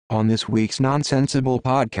On this week's Nonsensible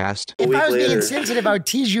podcast. If I was being insensitive, I would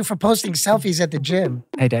tease you for posting selfies at the gym.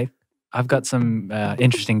 Hey, Dave. I've got some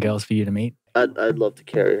interesting girls for you to meet. I'd love to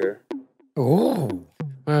carry her. Ooh.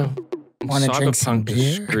 Well, Want to drink some Cyberpunk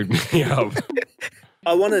just beer? screwed me up.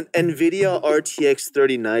 I want an NVIDIA RTX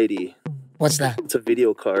 3090. What's that? It's a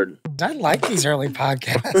video card. I like these early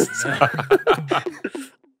podcasts.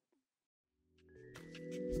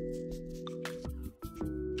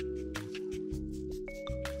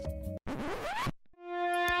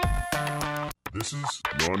 This is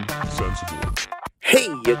Nonsensible. Hey,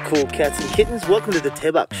 you cool cats and kittens. Welcome to the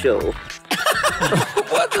Kpop Show.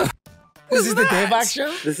 This is the Daybach Show?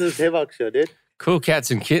 This is the Kpop Show, dude. Cool cats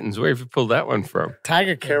and kittens. Where have you pulled that one from?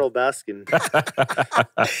 Tiger King. Carol Baskin.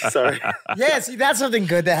 Sorry. Yeah, see, that's something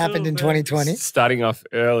good that happened in 2020. Starting off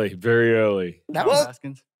early, very early. That Well- was,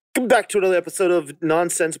 Welcome back to another episode of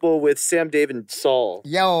Nonsensible with Sam, Dave, and Saul.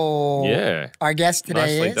 yo. Yeah. Our guest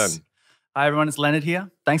today Nicely is. done. Hi, everyone. It's Leonard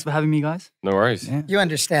here. Thanks for having me, guys. No worries. Yeah. You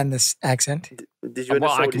understand this accent? Did you understand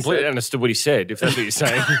Well, I what he completely said? understood what he said, if that's what you're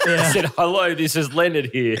saying. He said, hello, this is Leonard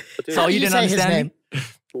here. Dude, So How do you didn't say his understand name?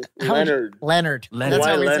 How would you- Leonard. Leonard. Leonard. That's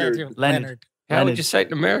Why how we say it Leonard? too. Leonard. How Leonard. would you say it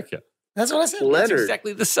in America? That's what I said. It's Leonard.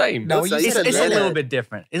 exactly the same. No, That's- you he said said It's a Leonard. little bit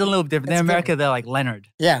different. It's a little bit different. It's In America, different. they're like Leonard.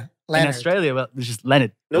 Yeah, In Leonard. Australia, well, it's just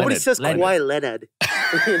Leonard. Nobody Leonard. says Leonard. Kawhi Leonard.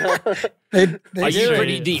 You know? They Are you do.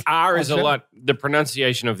 pretty, the R is a Australia. lot, the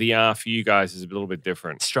pronunciation of the R for you guys is a little bit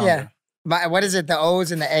different. Stronger. Yeah. What is it? The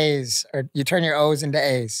O's and the A's, or you turn your O's into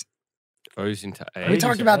A's. O's into A. We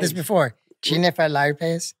talked about this A's. before. Jennifer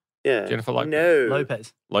Lopez. Yeah. Jennifer Lopez. No.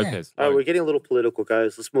 Lopez. Lopez. All right, we're getting a little political,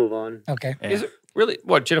 guys. Let's move on. Okay. Yeah. Is it really,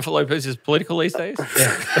 what, Jennifer Lopez is political these days?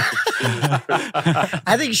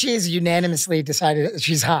 I think she's unanimously decided that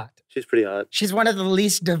she's hot. She's pretty hot. She's one of the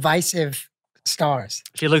least divisive stars.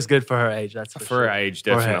 She looks good for her age. That's for, For sure. her age,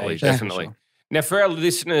 For her definitely, age, yeah, for definitely. sure. Now, for our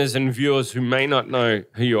listeners and viewers who may not know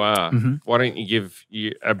who you are, Mhm. why don't you give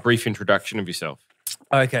a brief introduction of yourself?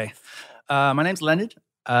 Okay. My name's Leonard.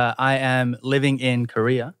 I am living in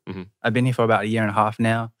Korea. Mhm. I've been here for about a year and a half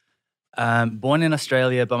now. Born in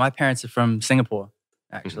Australia, but my parents are from Singapore,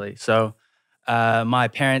 actually. So my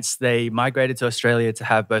parents, they migrated to Australia to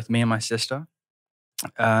have both me and my sister.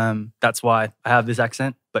 That's why I have this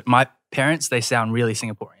accent. But my parents, they sound really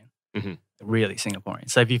Singaporean. Mhm. Really Singaporean.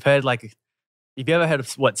 So if you've heard if you ever heard of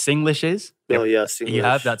what Singlish is, Oh, yeah. Singlish. you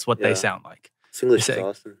have, that's what Yeah. they sound like. Singlish is Say-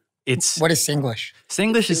 awesome. It's What is Singlish?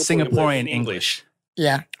 Singlish is Singapore Singaporean English.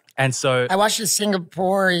 Yeah. And so I watched a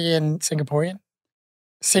Singaporean Singaporean,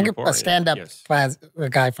 stand-up yes. class, a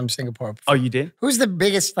guy from Singapore. oh, you did? Who's the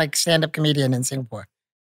biggest stand-up comedian in Singapore?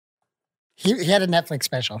 He had a Netflix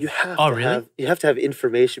special. You have Oh, to really? you have to have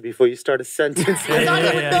information before you start a sentence. I thought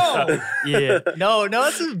you would know. Yeah. No,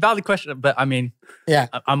 it's a valid question. But I mean, Yeah.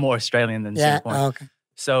 I'm more Australian than Yeah. Singaporean. Oh, okay.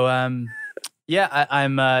 So, I'm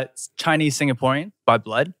Chinese Singaporean by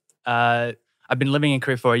blood. I've been living in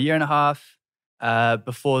Korea for a year and a half.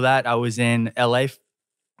 Before that, I was in LA.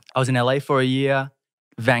 I was in LA for a year,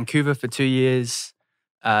 Vancouver for 2 years,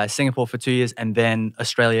 Singapore for 2 years, and then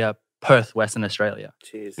Australia, Perth, Western Australia.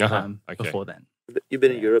 Jeez. Uh-huh. Okay. Before then, You've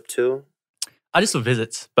been in Europe too? I just for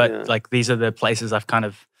visits, but Yeah. these are the places I've kind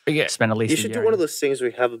of Yeah. spent at least You a should year do one in. of those things where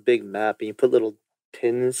you have a big map and you put little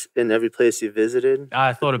pins in every place you visited.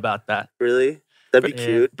 I thought about that. Really? That'd be Yeah.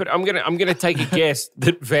 cute. But I'm gonna take a guess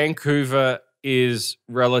that Vancouver is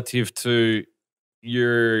relative to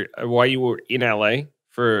why you were in LA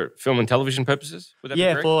for film and television purposes. Would that be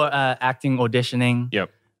Yeah, correct? for acting, auditioning.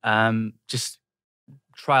 Yep. Just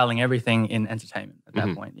trialing everything in entertainment at that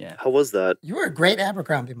Mhm. point. Yeah. How was that? You were a great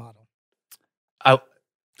Abercrombie model. Oh,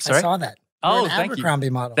 sorry. I saw that. You were Oh, an thank you. Abercrombie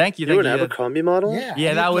model. Thank you. You were Thank an you. Abercrombie model? Yeah. Yeah,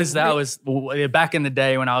 He that looked was back in the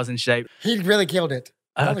day when I was in shape. He really killed it.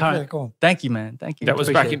 I That looked can't- really cool. Thank you, man. Thank you. That was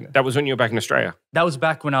Appreciate that was when you were back in Australia, That was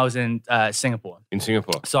back when I was in Singapore. in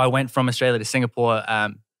Singapore. So I went from Australia to Singapore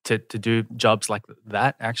to do jobs like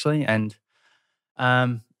that, actually. And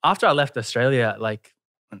after I left Australia,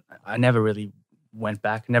 I never really went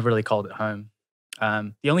back, never really called it home.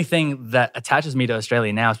 The only thing that attaches me to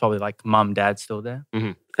Australia now is probably mum, dad still there.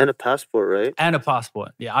 And a passport, right? And a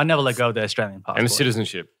passport. Yeah, I'll never let go of the Australian passport. And a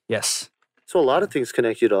citizenship. Yes. So a lot of things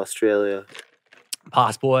connect you to Australia.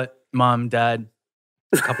 Passport, mum, dad,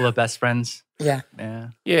 a couple of best friends. Yeah. Yeah.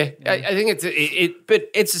 Yeah, I think but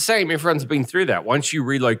it's the same. Everyone's been through that. Once you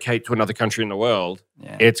relocate to another country in the world,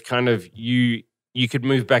 Yeah. it's kind of you could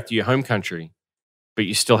move back to your home country, but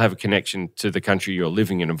you still have a connection to the country you're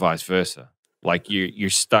living in and vice versa. Like you're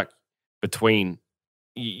stuck between,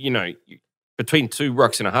 between two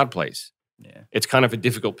rocks in a hard place. Yeah. It's kind of a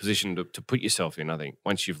difficult position to put yourself in, I think,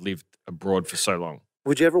 once you've lived abroad for so long.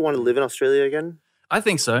 Would you ever want to live in Australia again? I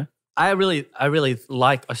think so. I really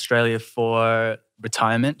like Australia for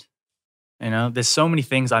retirement. You know, there's so many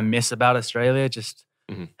things I miss about Australia, just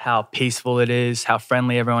how peaceful it is, how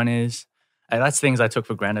friendly everyone is. And that's things I took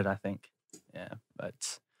for granted, I think. Yeah,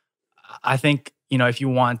 but I think, you know, if you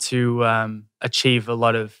want to achieve a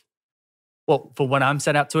lot of, well, for what I'm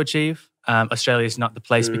set out to achieve, Australia is not the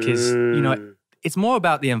place because, you know, it's more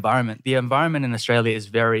about the environment. The environment in Australia is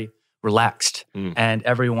very relaxed and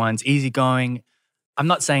everyone's easygoing. I'm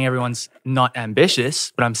not saying everyone's not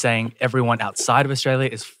ambitious, but I'm saying everyone outside of Australia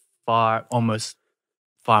is far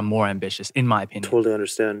more ambitious, in my opinion. Totally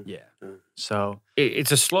understand. Yeah. So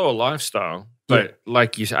It's a slower lifestyle, but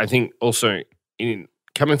like you said, I think also in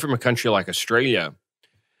coming from a country like Australia,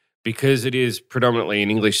 because it is predominantly an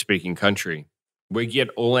English-speaking country, we get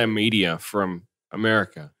all our media from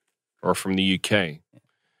America or from the UK.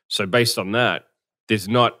 So based on that,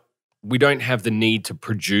 we don't have the need to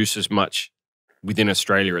produce as much within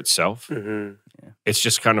Australia itself. Mm-hmm. It's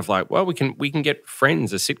just kind of like, well, we can get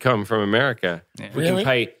Friends, a sitcom from America. Yeah. We Really? can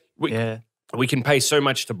pay we can pay so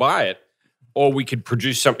much to buy it, or we could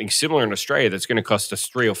produce something similar in Australia that's going to cost us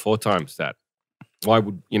 3 or 4 times that. Why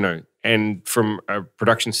would, you know, and from a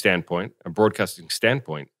production standpoint, a broadcasting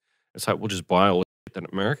standpoint, it's like we'll just buy all that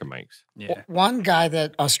America makes. yeah. One guy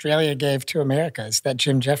that Australia gave to America is that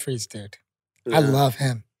Jim Jeffries dude. I love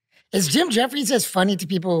him. Is Jim Jeffries as funny to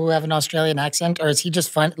people who have an Australian accent, or is he just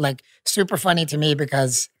fun, like super funny to me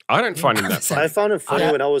because I don't find him that funny. I found him funny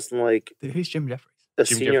when I was like Who's Jim Jeffries? a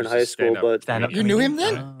Jim senior in Jeffries high is school, stand-up. but Stand-up You knew him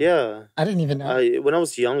comedian? then? Oh. yeah. I didn't even know. When I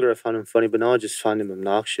was younger, I found him funny, but now I just find him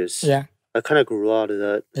obnoxious. Yeah, I kind of grew out of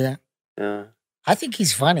that. yeah. Yeah. I think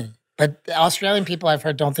he's funny, but Australian people I've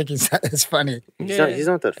heard don't think he's as funny. He's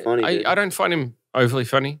not that funny. dude. I don't find him overly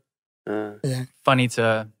funny. Yeah, Funny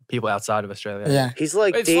to people outside of Australia. yeah. He's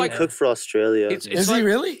like It's Dane like- Cook for Australia. It's Is like, he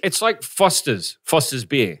really? It's like Foster's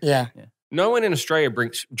beer. Yeah. No one in Australia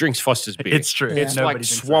drinks Foster's beer. It's true. Yeah. It's Nobody like drinks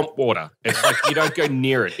that. swamp water. It's like you don't go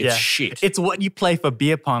near it. It's Yeah. shit. It's what you play for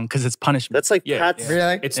beer pong because it's punishment. That's like Yeah. Pat's.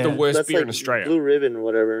 Really? It's Yeah. the worst That's beer like in Australia. Blue Ribbon or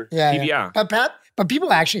whatever. Yeah, PBR. yeah. But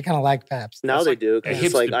people actually kind of like Pabst. Now It's they like do a because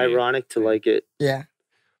it's hipster like beer. ironic to like it. Yeah.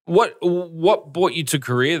 What brought you to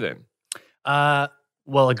Korea then?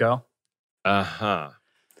 Well ago. Uh-huh.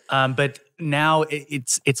 But now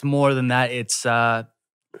it's more than that. It's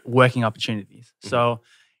working opportunities. So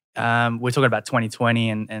we're talking about 2020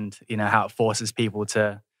 and you know how it forces people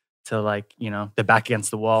to like, you know, they're back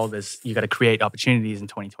against the wall. You got to create opportunities in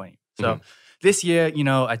 2020. So this year, you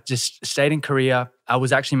know, I just stayed in Korea. I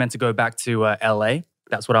was actually meant to go back to LA.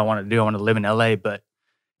 That's what I wanted to do. I want to live in LA, but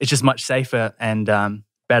it's just much safer and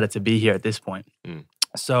better to be here at this point.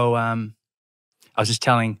 So I was just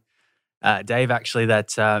telling Dave actually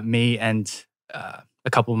that me and a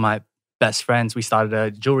couple of my best friends, we started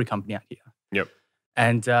a jewelry company out here. Yep.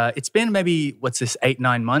 And it's been maybe,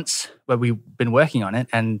 8-9 months where we've been working on it,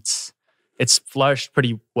 and it's flourished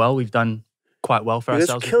pretty well. We've done quite well for You guys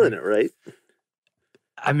are ourselves. killing it, right?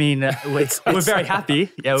 I mean, we're very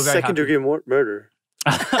happy. Yeah, we're very Second happy. degree murder.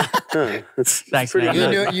 Huh, it's Thanks, pretty man.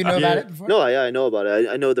 good. You know about it before? No, I know about it.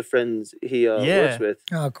 I know the friends he works with.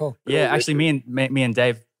 Oh, cool. Yeah, Oh, actually, me and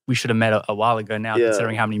Dave, we should have met a while ago now, Yeah.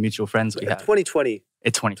 considering how many mutual friends we have. 2020.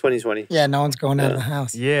 It's 20. 2020. Yeah, no one's going out of the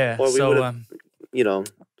house. Yeah. Or we So would've- You know,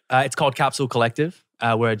 it's called Capsule Collective.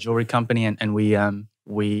 We're a jewelry company, and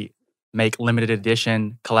we make limited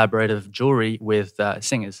edition collaborative jewelry with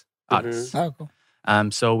singers, artists. Oh,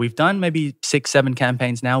 cool. So we've done maybe 6-7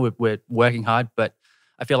 campaigns now. We're working hard, but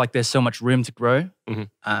I feel like there's so much room to grow,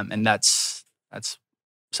 and that's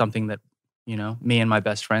something that, you know, me and my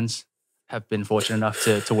best friends have been fortunate enough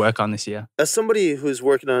to work on this year. as somebody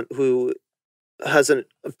who has a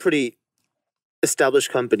pretty established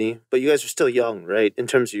company, but you guys are still young, right? In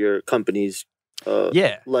terms of your company's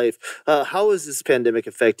Yeah. life. How has this pandemic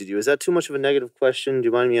affected you? Is that too much of a negative question? Do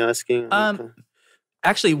you mind me asking?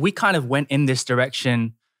 Actually, we kind of went in this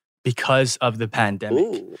direction because of the pandemic,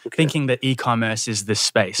 Ooh, okay. thinking that e-commerce is the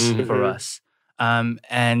space for Mhm. us.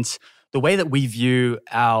 And the way that we view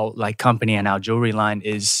our like company and our jewelry line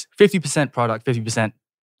is 50% product, 50%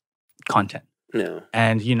 content. No.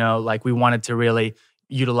 And, you know, like we wanted to really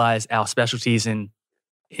utilize our specialties in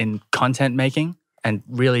content making and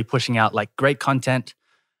really pushing out like great content.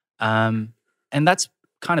 And that's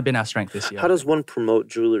kind of been our strength this year. How does one promote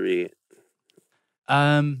jewelry?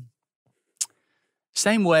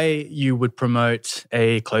 Same way you would promote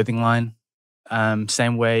a clothing line.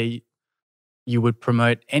 Same way you would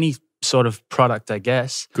promote any sort of product, I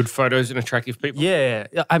guess. Good photos and attractive people. Yeah,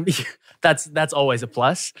 I mean, that's always a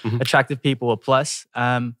plus. Mhm. Attractive people a plus.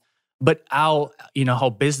 But our, whole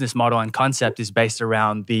business model and concept is based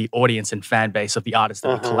around the audience and fan base of the artists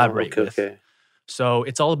that we collaborate with. Okay. So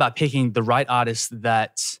it's all about picking the right artists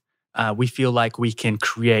that we feel like we can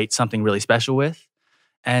create something really special with.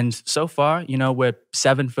 And so far, we're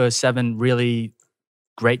 7 for 7 really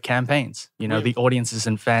great campaigns. The audiences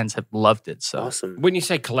and fans have loved it. So Awesome. When you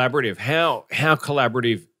say collaborative, how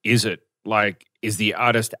collaborative is it? Like, is the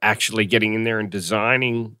artist actually getting in there and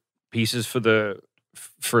designing pieces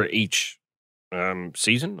for each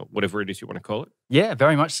season, or whatever it is you want to call it? Yeah,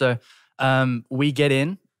 very much so. We get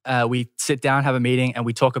in, we sit down, have a meeting, and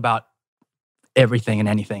we talk about everything and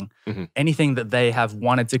anything. Mm-hmm. Anything that they have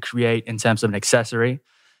wanted to create in terms of an accessory.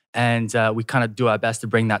 And we kind of do our best to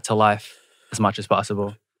bring that to life as much as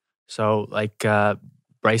possible. So like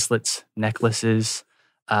bracelets, necklaces,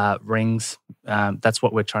 rings, that's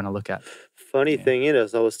what we're trying to look at. Funny thing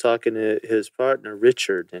is, I was talking to his partner,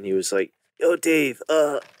 Richard, and he was like, yo, Dave,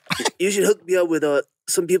 you should hook me up with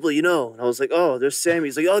some people you know. And I was like, oh, there's Sam.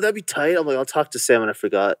 He's like, oh, that'd be tight. I'm like, I'll talk to Sam, and I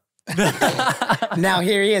forgot. Now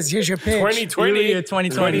here he is. Here's your pitch.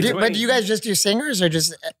 2020. But do you guys just do singers or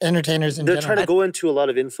just entertainers in They're general? trying to go into a lot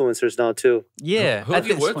of influencers now, too. Yeah. Who have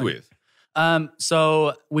you worked with?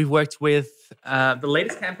 So we've worked with, the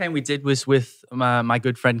latest campaign we did was with my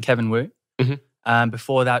good friend Kevin Wu. Mm-hmm.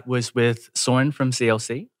 Before that was with Soren from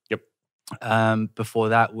CLC. Yep. Before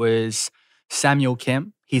that was Samuel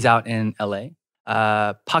Kim. He's out in LA.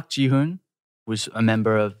 Park Ji-hoon was a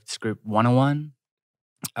member of this group 101.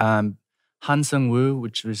 Han Sung-woo,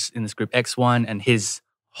 which was in this group X1, and his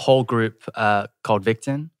whole group called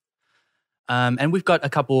Victon. And we've got a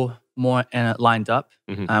couple more lined up.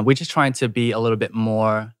 Mm-hmm. We're just trying to be a little bit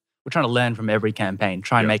more, we're trying to learn from every campaign,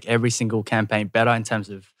 try and make every single campaign better in terms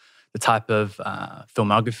of the type of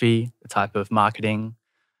filmography, the type of marketing,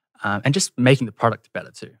 and just making the product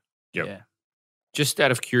better too. Yep. Yeah. Just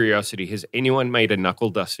out of curiosity, has anyone made a knuckle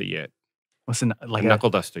duster yet? What's a Knuckle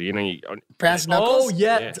duster, Brass knuckles? Oh,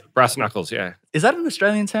 yeah. brass knuckles, yeah. Is that an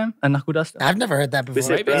Australian term? A knuckle duster? I've never heard that We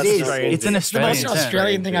before. say brass It is. knuckles. It's an It's the most Australian term.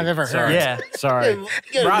 Australian thing I've ever heard. Yeah. Sorry.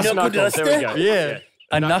 Brass knuckles, there we go. Yeah.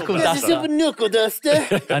 A knuckle This is duster. a knuckle duster.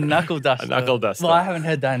 A knuckle duster. A knuckle duster. Well, I haven't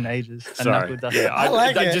heard that in ages. A Sorry. knuckle duster. Yeah, I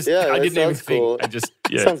like it. Just, Yeah, I that didn't even sounds cool. think. I just,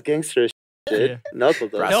 Sounds gangster as shit. Yeah. Knuckle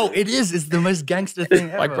duster. No, it is. It's the most gangster thing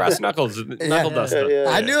ever. like brass knuckles, knuckle duster. Yeah.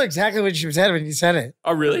 I knew exactly what you said when you said it.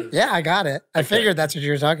 Oh, really? Yeah, I got it. I figured that's what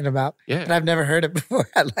you were talking about. Yeah. But I've never heard it before.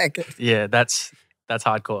 I like it. Yeah, that's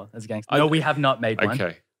hardcore. That's gangster. No, we have not made one.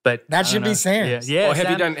 Okay. But That I should don't be know. Sam's. Yeah. Or have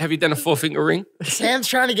you done a 4-finger ring? Sam's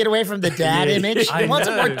trying to get away from the dad Yeah. image. He I wants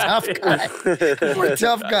a more know. tough guy. More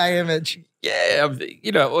tough guy image. Yeah, or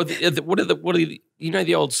what are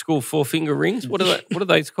the old school 4-finger rings? What are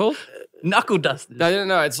those called? Knuckle dusters.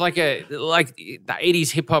 No. It's like the 80s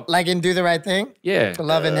hip hop. Like in Do the Right Thing? Yeah. To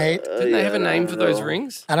love and hate? Didn't they have a name for those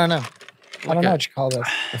rings? I don't know. I don't know what you call this.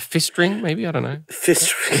 A fist ring, maybe? I don't know.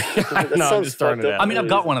 Fist ring. That No, I'm sounds just throwing fucked it up. out. I mean, I've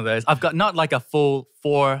got one of those. I've got not like a full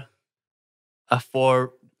four-finger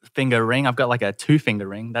ring. I've got like a 2-finger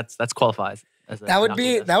ring. That's qualifies. As a That would knuckle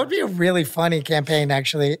be duster. a really funny campaign,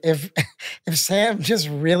 actually. If Sam just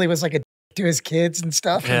really was like a to his kids and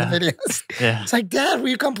stuff in the videos. Yeah. It's like, Dad, will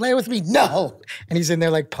you come play with me? No. And he's in there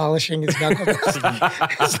like polishing his knuckle dusters.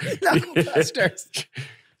 His knuckle dusters.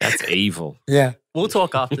 That's evil. Yeah. We'll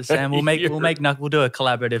talk after, Sam. We'll do a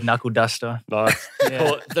collaborative knuckle duster. Nice. Yeah.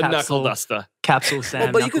 Call it the knuckle Capsule. duster. Capsule Sam.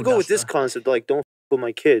 Well, but you could knuckle go with this duster. concept, like, don't f with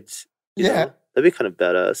my kids. You Yeah. know? That'd be kind of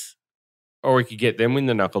badass. Or we could get them in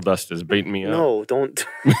the knuckle dusters beating me up. No, don't.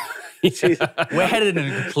 We're headed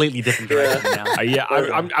in a completely different direction now. Yeah,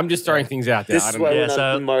 I'm just throwing things out there. This I is don't why know. Yeah, we're not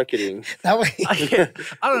so- in marketing. That way.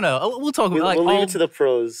 I don't know. We'll talk We'll, about we'll leave it to the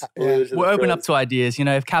pros. We'll leave it to the we're open pros. up to ideas.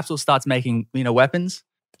 If Capsule starts making, weapons.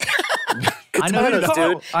 I know who to Katanas, call.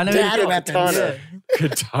 dude. I know who to Dad call. weapons. Katana.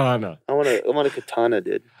 Katana. I want a katana,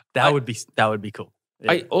 dude. That would be cool.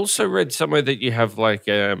 Yeah. I also read somewhere that you have like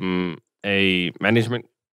a management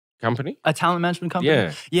company. A talent management company?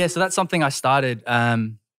 Yeah. Yeah, so that's something I started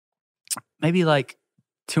maybe like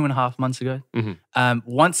 2.5 months ago. Mhm.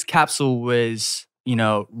 Once Capsule was,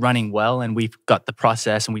 running well and we've got the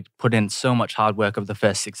process and we put in so much hard work over the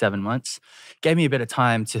first 6-7 months, gave me a bit of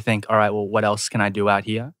time to think, all right, well, what else can I do out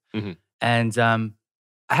here? Mhm. And I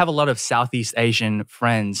have a lot of Southeast Asian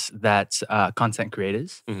friends that are content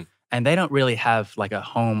creators Mhm. and they don't really have like a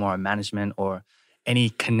home or a management or any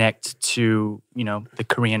connect to, the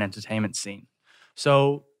Korean entertainment scene.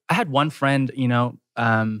 So I had one friend,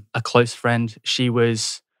 a close friend. We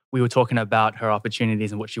were talking about her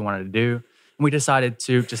opportunities and what she wanted to do. And we decided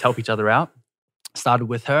to just help each other out. Started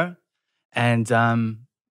with her. And I'm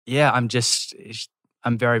just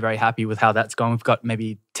I'm very, very happy with how that's going. We've got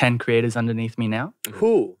maybe 10 creators underneath me now.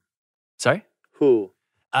 Who? Sorry? Who?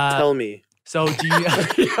 Uh, Tell me. So do you...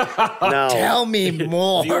 Now. Tell me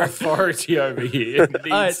more. The authority over here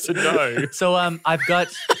needs to know. So I've got...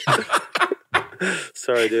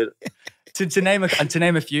 Sorry, dude. to name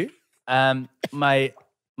a few,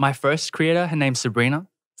 my first creator, her name's Sabrina.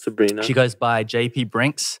 Sabrina. She goes by JP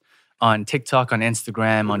Brinks on TikTok, on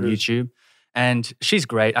Instagram, on YouTube, and she's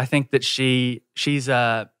great. I think that she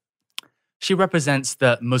represents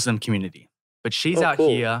the Muslim community, but she's out cool.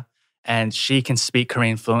 here and she can speak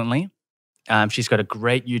Korean fluently. She's got a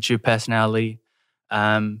great YouTube personality.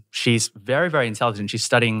 She's very, very intelligent. She's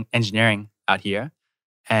studying engineering out here.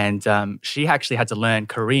 And she actually had to learn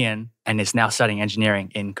Korean and is now studying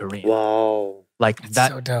engineering in Korean. Wow. Like That's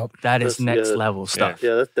that, so dope. that is That's- next yeah, level stuff.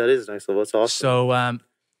 Yeah, that is nice. That's awesome. So,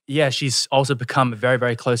 yeah, she's also become a very,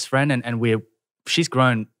 very close friend, and she's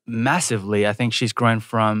grown massively. I think she's grown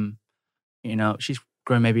from, she's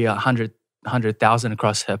grown maybe 100,000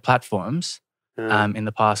 across her platforms Yeah. in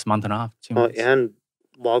the past month and a half, 2 Oh, months. and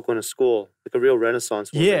while going to school, like a real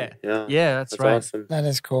Renaissance woman. Yeah. Yeah. Yeah, that's right. Awesome. That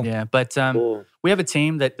is cool. Yeah, but Cool. we have a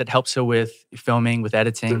team that helps her with filming, with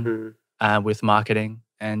editing, Mhm. with marketing,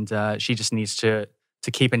 and she just needs to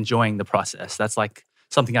keep enjoying the process. That's like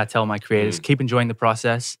something I tell my creators: keep enjoying the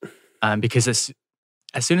process, because as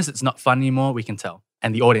soon as it's not fun anymore, we can tell,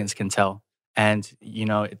 and the audience can tell. And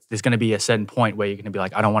there's going to be a certain point where you're going to be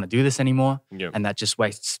like, I don't want to do this anymore, and that just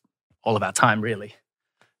wastes all of our time, really.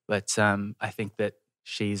 But I think that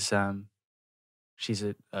she's a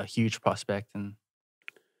huge prospect, and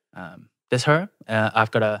there's her.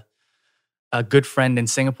 I've got a good friend in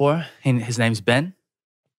Singapore. His name's Ben,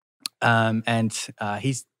 and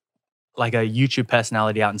he's like a YouTube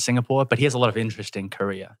personality out in Singapore, but he has a lot of interest in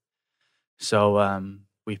Korea. So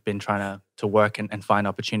we've been trying to work and find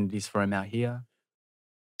opportunities for him out here.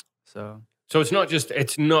 So it's not just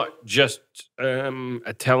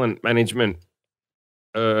a talent management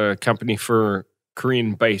company for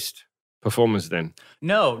Korean-based performers. Then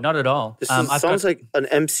no, not at all. This sounds like an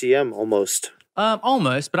MCM almost.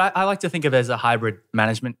 Almost, but I like to think of it as a hybrid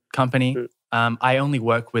management company. I only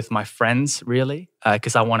work with my friends, really,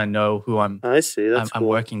 because I want to know who I see. That's I'm cool.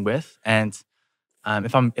 working with. And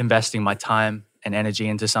if I'm investing my time and energy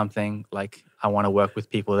into something, like I want to work with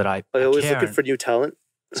people that I Are you always care looking for new talent?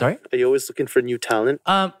 Sorry? Are you always looking for new talent?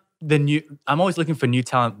 I'm always looking for new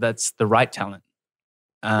talent that's the right talent.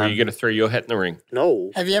 are you going to throw your hat in the ring?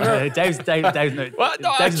 No. Have you ever Dave's Well,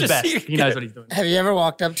 no, Dave's the just- best. He knows what he's doing. have you ever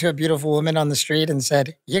walked up to a beautiful woman on the street and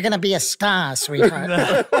said, "You're gonna be a star,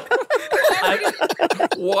 sweetheart"?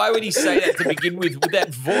 Why would he say that to begin with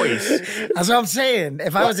that voice? That's what I'm saying.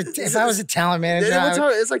 If I was a talent manager,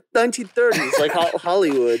 It's like 1930s, like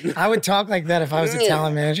Hollywood. I would talk like that if I was a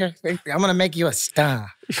talent manager. I'm gonna make you a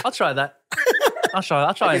star. I'll try that. I'll try.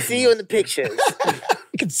 I and see you in the pictures.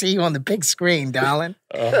 I can see you on the big screen, darling.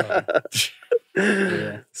 Yeah.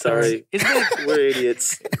 Sorry. We're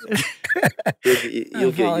idiots.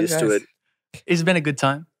 You'll get used to it. It's been a good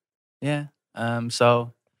time. Yeah.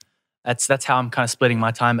 So that's how I'm kind of splitting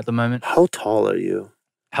my time at the moment. How tall are you?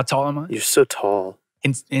 How tall am I? You're so tall.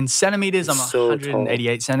 In centimeters, I'm So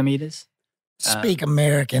 188 centimeters. Speak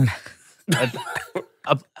American.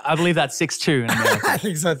 I believe that's 6'2" in America. I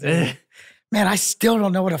think so too. Man, I still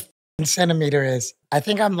don't know what a f***ing centimeter is. I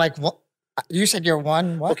think I'm like, you said you're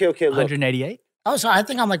one, what? Okay, look. 188? Oh, so I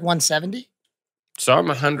think I'm like 170. So I'm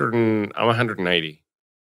 180.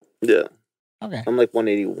 Yeah. Okay. I'm like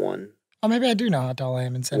 181. Oh, maybe I do know how tall I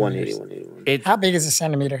am in centimeters. 181. How big is a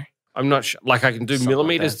centimeter? I'm not sure. Like I can do Something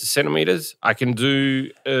millimeters like to centimeters. I can do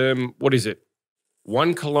what is it?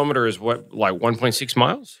 1 kilometer is what, like 1.6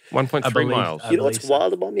 miles? 1.3 believe- miles. I You know what's believe so.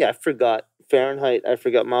 wild about me? I forgot Fahrenheit, I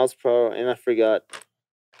forgot miles per hour, and I forgot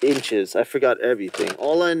inches. I forgot everything.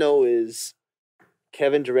 All I know is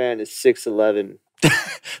Kevin Durant is 6'11".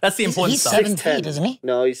 That's the important He's stuff. 7 6'10". feet, isn't he?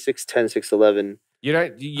 No, he's 6'10", 6'11". You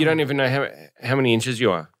don't even know how many inches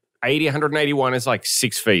you are. 181 is like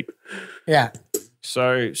 6 feet. Yeah.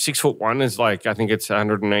 So 6'1" is like, I think it's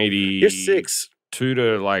 180. You're 6. 2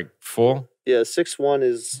 to like 4. Yeah, 6'1"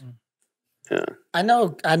 is, yeah. I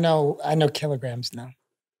know kilograms now.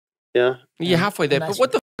 Yeah. You're halfway there. nice But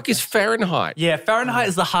what the fuck is Fahrenheit? Yeah, Fahrenheit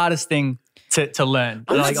is the hardest thing to learn.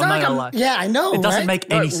 Like, It's I'm not not like gonna I'm- lie. Yeah, I know. It doesn't right? make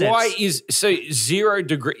No, any sense. why is so 0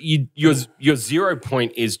 degree? Your 0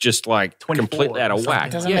 point is just like 24 completely out or of something. whack.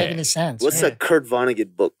 It doesn't yeah. make any sense. What's Yeah. that Kurt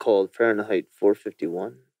Vonnegut book called? Fahrenheit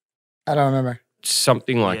 451? I don't remember.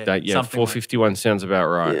 Something like Yeah, that. Yeah, something like- 451 sounds about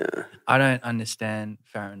right. Yeah. I don't understand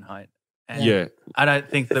Fahrenheit. Yeah. I don't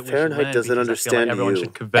think that we should Fahrenheit learn doesn't because I feel like understand everyone you.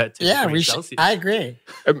 should convert to Yeah, degrees Celsius. I agree.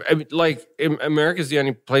 America's the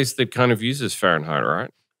only place that kind of uses Fahrenheit,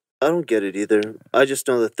 right? I don't get it either. I just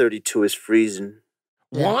know that 32 is freezing.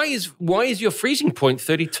 Yeah. Why is your freezing point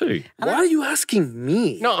 32? Why are you asking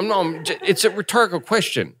me? No, it's a rhetorical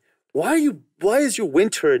question. Why is your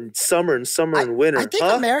winter and summer and winter? I think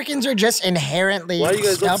huh? Americans are just inherently Why are you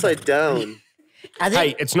guys stubborn. upside down? I Hey,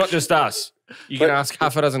 think it's not just us. You can ask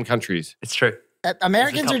half a dozen countries. It's true.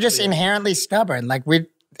 Americans are just inherently stubborn. Like Hey,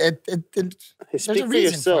 there's speak a for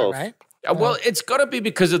reason yourself. for it, right? Well, it's got to be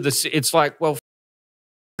because of this. It's like, well,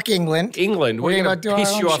 Fuck England. England, we're We're going gonna to do our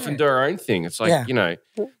piss own you off shit. and do our own thing. It's like, Yeah. you know,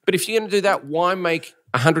 but if you're going to do that, why make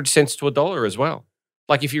 100 cents to $1 as well?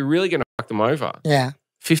 Like if you're really going to fuck them over, Yeah.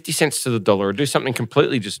 50 cents to the dollar or do something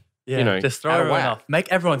completely just, you know, just throw out of everyone whack. off.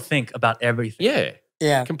 Make everyone think about everything. Yeah,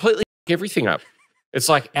 Yeah. completely fuck everything up. It's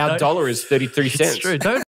like our No, dollar is 33 cents. It's true.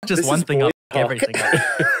 Don't just This one is thing up, boy talk. everything up.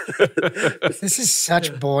 This is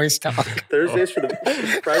such boys talk. Thursdays for the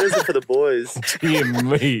Fridays are for the boys. Dear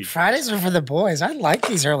me. Fridays are for the boys. I like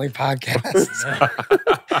these early podcasts.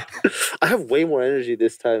 I have way more energy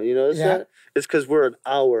this time. You notice Yeah. that? It's because we're an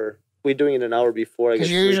hour. We're doing it an hour before I get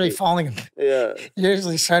Because you're usually sleepy. falling, Yeah. you're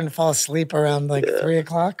usually starting to fall asleep around like 3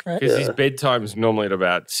 o'clock, right? Because his bedtime's normally at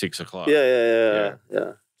about 6 o'clock. Yeah.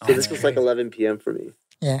 Oh, So this was like 11 p.m. for me.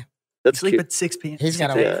 Yeah. That's Sleep cute. at 6 p.m. He's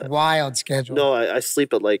got a Yeah. wild schedule. No, I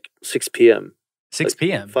sleep at like 6 p.m. 6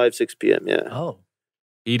 p.m. 5, 6 p.m. Yeah. Oh,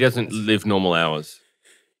 He doesn't live normal hours.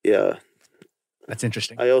 Yeah. that's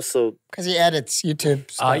interesting. I also, Because he edits YouTube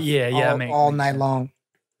stuff yeah, all, makes all night sense. long,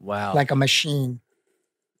 Wow. like a machine.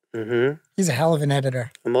 mhm. He's a hell of an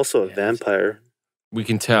editor. I'm also a Yeah, vampire. We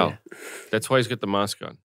can tell. That's why he's got the mask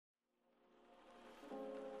on.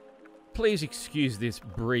 Please excuse this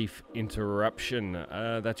brief interruption.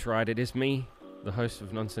 That's right, it is me, the host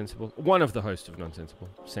of Nonsensible, one of the hosts of Nonsensible,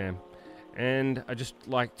 Sam. And I'd just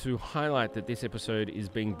like to highlight that this episode is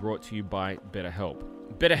being brought to you by BetterHelp.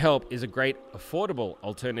 BetterHelp is a great, affordable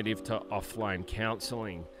alternative to offline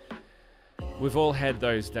counseling. We've all had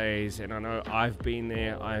those days, and I know I've been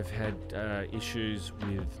there. I've had issues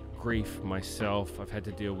with grief myself. I've had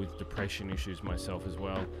to deal with depression issues myself as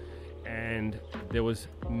well. And there was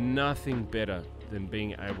nothing better than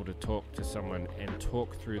being able to talk to someone and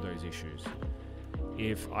talk through those issues.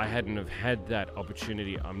 If I hadn't have had that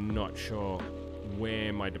opportunity, I'm not sure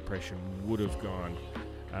where my depression would have gone.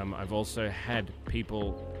 I've also had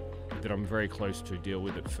people that I'm very close to deal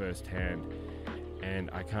with it firsthand, and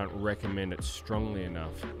I can't recommend it strongly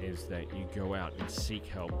enough, is that you go out and seek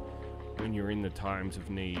help when you're in the times of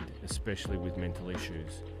need, especially with mental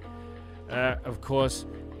issues. Of course,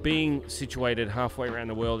 being situated halfway around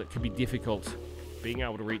the world, it can be difficult being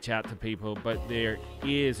able to reach out to people, but there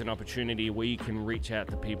is an opportunity where you can reach out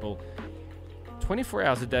to people 24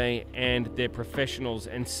 hours a day, and they're professionals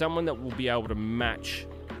and someone that will be able to match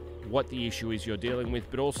what the issue is you're dealing with,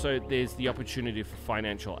 but also there's the opportunity for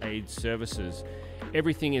financial aid services.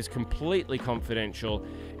 Everything is completely confidential,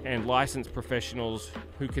 and licensed professionals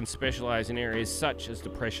who can specialize in areas such as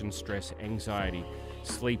depression, stress, anxiety,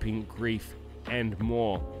 sleeping, grief, and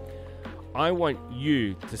more. I want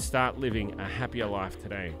you to start living a happier life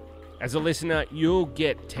today. As a listener, you'll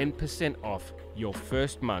get 10% off your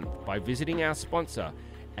first month by visiting our sponsor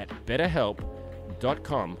at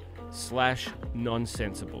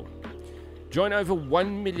betterhelp.com/nonsensible. Join over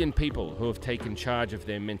 1 million people who have taken charge of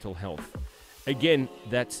their mental health. Again,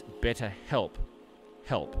 that's BetterHelp.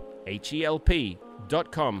 Help,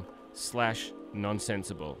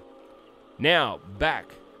 HELP.com/nonsensible. Now, back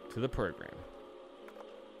to the program.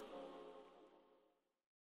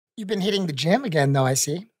 You've been hitting the gym again, though, I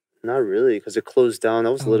see. Not really, because it closed down.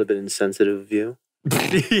 That was a little bit insensitive of you.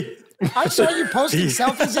 I saw you posting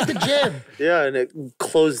selfies at the gym. Yeah, and it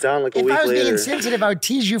closed down like a If week I was later. being insensitive, I would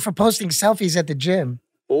tease you for posting selfies at the gym.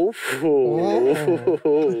 Oh.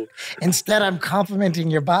 Instead, I'm complimenting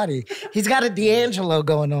your body. He's got a D'Angelo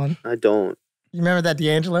going on. I don't. You remember that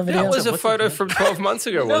D'Angelo video? That was a photo from 12 months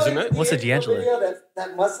ago, wasn't it? What's a D'Angelo?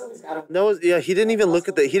 That muscle he's got. No, yeah, he didn't even look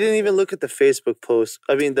at the Facebook post.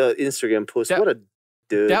 I mean, the Instagram post. That- what a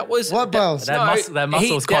dude. What both? That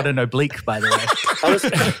muscle's called an oblique, by the way.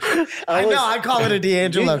 I know. I call it a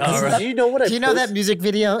D'Angelo. Do you know what I Do you know that music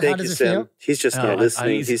video? Thank How does you, it Sam. feel? He's just Oh, not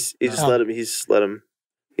listening. he's- He just let him. He just let him.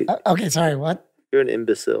 Okay, sorry. What? You're an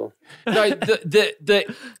imbecile. No, the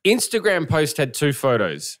Instagram post had two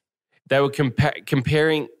photos. They were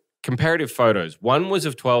comparing comparative photos. One was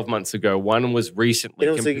of 12 months ago. One was recently.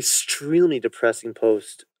 And it was an extremely depressing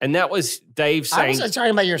post. And that was Dave I saying, was talking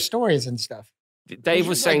about your stories and stuff. Dave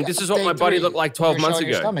was saying, this is what my body looked like 12 months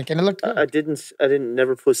ago. Stomach, and it looked good. I didn't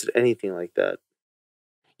never posted anything like that.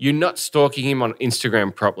 You're not stalking him on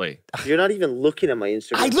Instagram properly. You're not even looking at my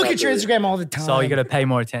Instagram. I look at your properly. Instagram all the time. So you got to pay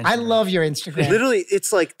more attention. I love your Instagram. Literally,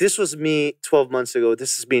 it's like, this was me 12 months ago.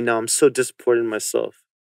 This is me now. I'm so disappointed in myself.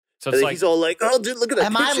 So And it's then like, he's all like, oh, dude, look at that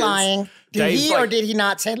Am I lying? Did Dave's he or like- did he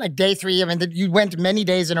not say like day 3? I mean, that you went many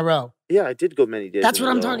days in a row. Yeah, I did go many days. That's in what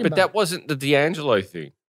a I'm row. talking but about. that wasn't the D'Angelo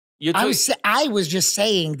thing. You're I was just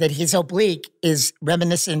saying that his oblique is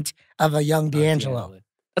reminiscent of a young D'Angelo.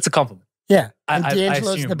 That's a compliment. Yeah, and I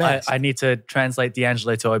D'Angelo's assume the best. I need to translate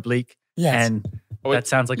D'Angelo to oblique, yes. and Oh, that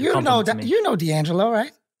sounds like a you compliment to me. you know D'Angelo,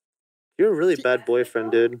 right? You're a really bad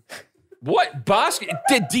boyfriend, dude. What?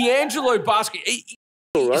 D'Angelo basket.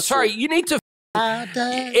 Russell. Sorry, you need to. How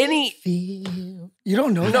does Any- it feel? You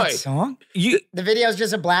don't know No. that song? You, The video is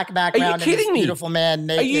just a black background and kidding this me? beautiful man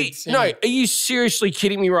are naked. you singing. are you seriously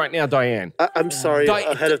kidding me right now, Diane? I'm sorry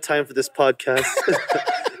ahead of time for this podcast.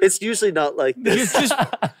 It's usually not like You've this. just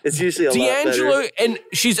It's usually a lot D'Angelo, better. and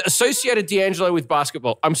she's associated D'Angelo with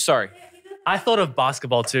basketball. I'm sorry. I thought of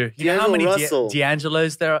basketball too. You know how many D'Angelo Russell.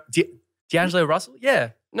 D'Angelos there are? D'Angelo Russell?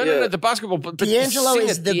 Yeah. No, Yeah. the basketball. But D'Angelo sing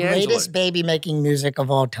is it, the D'Angelo. greatest baby making music of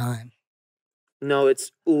all time. No,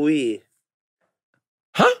 it's Oui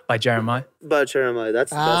By Jeremiah. by Jeremiah.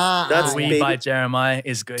 That's We baby. by Jeremiah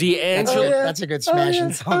is good. D'Angelo. That's a good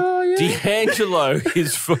smashing song. D'Angelo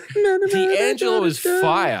is D'Angelo is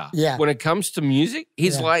fire. Yeah. When it comes to music,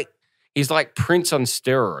 he's Yeah. like Prince on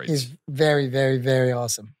steroids. He's very, very, very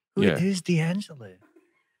awesome. Yeah. Who's D'Angelo?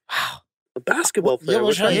 A basketball Yeah, player. we'll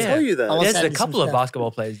We're trying show to you. tell you that. I will There's send a you some couple of stuff.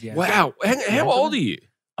 basketball players. D'Angelo. Wow. How old are you?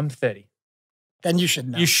 I'm 30. Then you should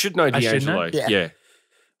know. You should know I should know? D'Angelo. Yeah. Yeah.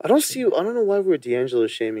 I don't know why we're D'Angelo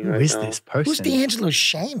shaming Who right is now. this person? Who's D'Angelo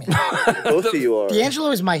shaming? Both of you are. D'Angelo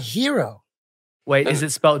is my hero. Wait, is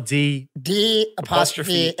it spelled D? D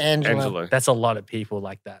apostrophe Angelo. Angelo. That's a lot of people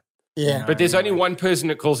like that. Yeah. But there's only one person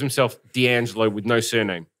that calls himself D'Angelo with no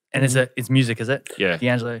surname. And it's music, is it? Yeah.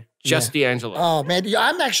 D'Angelo. Just D'Angelo. Oh man,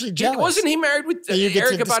 I'm actually jealous. Wasn't he married with that you get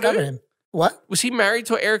Erica to discover Badu? him? What? Was he married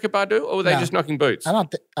to Erica Badu, or were they No. just knocking boots? I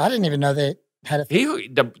didn't even know they had a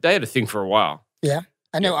thing. They had a thing for a while. Yeah.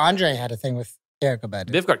 I know Andre had a thing with Erica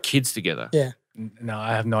Badu. They've got kids together. Yeah. No, I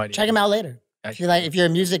have no idea. Check him out later. If you're a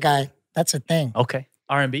music guy, that's a thing. Okay.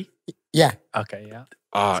 R&B? Yeah. Okay, yeah.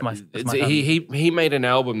 Oh, That's my he made an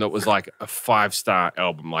album that was like a 5-star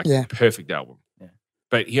album, like Yeah. perfect album. Yeah.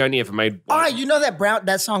 But he only ever made All one. right, you know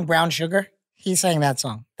that song Brown Sugar? He sang that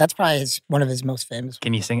song. That's probably one of his most famous.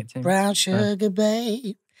 Can you sing it to me? Brown sugar,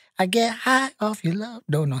 babe. I get high off your love.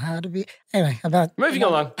 Don't know how to be. Anyway, about Moving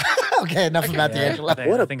along. Okay, enough about Yeah. D'Angelo. I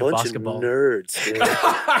What a think of bunch of basketball. nerds,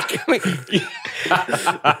 dude.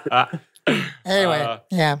 Anyway,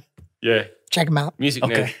 yeah, yeah, check him out. music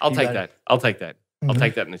Okay, nerd. I'll you take got that. it. I'll take that. I'll Mhm.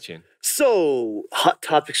 take that in the chin. So, hot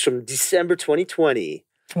topics from December 2020.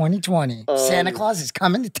 2020. Santa Claus is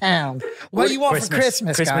coming to town. What do you want for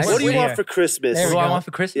Christmas. Christmas, guys? What do you We're want here. for Christmas? There What we do I go. want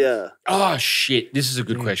for Christmas? Yeah. Oh shit! This is a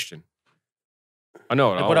good question. I know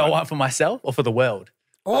What do I want for myself or for the world?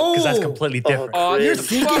 Oh, Because that's completely different. Oh, you're Chris.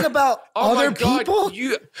 thinking about Oh my other God, people?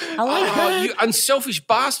 You, I like that. you unselfish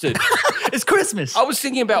bastard! It's Christmas. I was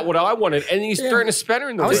thinking about what I wanted, and he's Yeah. throwing a spanner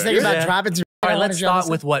in the I was works. thinking about Yeah. dropping some. All right, on let's a start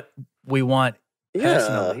Johnson. with what we want Yeah.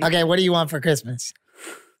 personally. Okay, what do you want for Christmas?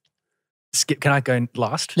 Can I go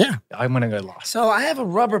last? Yeah. I'm going to go last. So I have a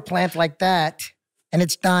rubber plant like that, and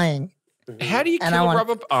it's dying. How do you And kill I want-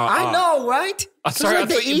 rubber? I know, right? Sorry, like I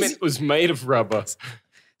the thought you meant easy- it was made of rubber.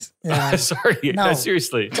 Yeah. Sorry, no, No.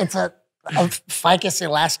 seriously. It's a ficus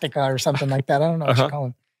elastica or something like that. I don't know what you call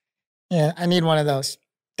them. Yeah, I need one of those.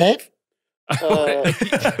 Dave?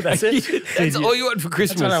 That's it? That's all you want for That's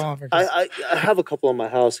Christmas. what I want for Christmas. I have a couple in my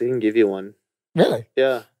house. I can give you one. Really?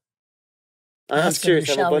 Yeah. I'm Ask and serious.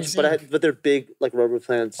 you I have a shall bunch, but they're big, like rubber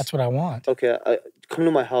plants. That's what I want. Okay, come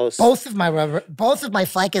to my house. Both of my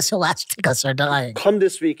ficus elasticas are dying. Come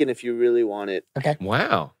this weekend if you really want it. Okay.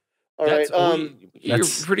 Wow. All right. You're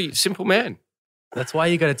That's- a pretty simple man. That's why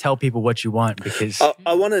you got to tell people what you want because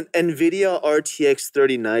I want an NVIDIA RTX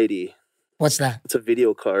 3090. What's that? It's a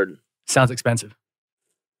video card. sounds expensive.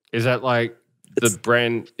 Is that like the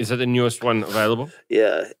brand? Is that the newest one available?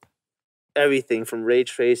 Yeah. Everything from ray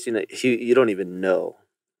tracing, you don't even know.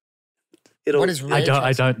 What is ray I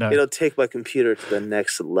tracing? don't know. It'll take my computer to the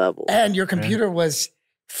next level. And your computer was,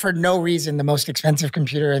 for no reason, the most expensive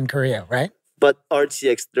computer in Korea, right? But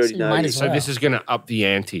RTX So you might 3090. as So well. this is going to up the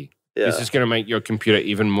ante. Yeah. It's just going to make your computer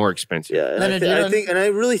even more expensive. Yeah, and Leonard, I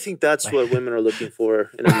really think that's what women are looking for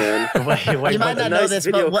in a man. Wait, You might not know nice this,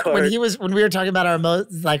 video but when card. we were talking about our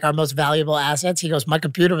most valuable assets, he goes, "My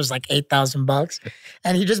computer was like $8,000,"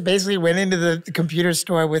 and he just basically went into the computer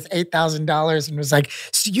store with $8,000 and was like,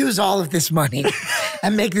 "Use all of this money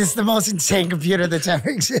and make this the most insane computer that's ever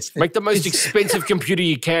existed." Make the most expensive computer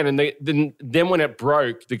you can. And then when it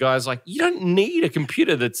broke, the guy's like, you don't need a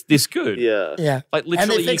computer that's this good. Yeah. Yeah, Like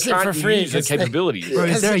literally, you fix it can't for free use the 'cause they- capabilities. Bro,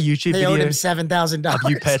 is there a YouTube they owed video him $7,000.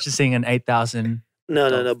 of you purchasing an 8,000?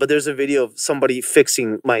 No. But there's a video of somebody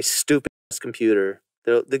fixing my stupid ass computer.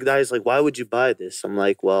 The guy's like, "Why would you buy this?" I'm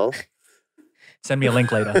like, "Well, Send me a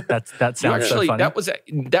link later. That sounds so Actually, funny.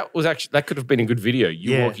 that could have been a good video.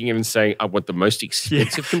 You Yeah. walking in and saying, "I want the most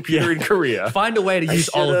expensive computer in Korea." Find a way to I use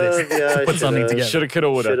all of this should've, yeah, to I put something should've. together. Shoulda, coulda,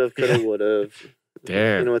 woulda. should have, could have, would have."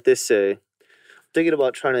 Damn. You know what they say. I'm thinking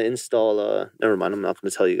about trying to install. Never mind. I'm not going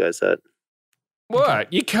to tell you guys that.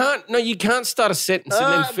 What? You can't. No, you can't start a sentence and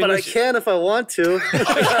then finish. But I can if I want to.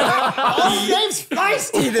 Oh, Dave's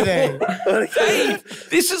feisty today. Dave,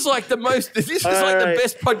 this is like the most. This is All like right. the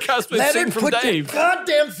best podcast we've seen Leonard, from put Dave. the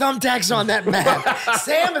goddamn thumbtacks on that map.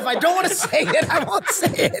 Sam, if I don't want to say it, I won't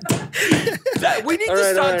say it. We need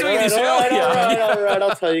to start doing this earlier. All right.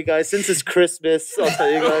 I'll tell you guys. Since it's Christmas, I'll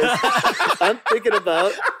tell you guys. I'm thinking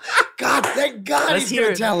about. God, thank God Let's he's hear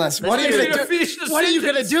going it. to tell us. What are Let's you hear going it. to do? Finish the What are you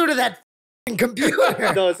going to sentence. do to that f***ing computer?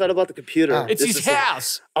 No, it's not about the computer. Oh. It's This his is-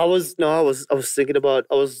 house. I was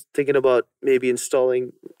thinking about maybe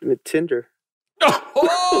installing Tinder.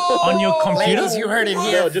 On your computer? Ladies, you heard it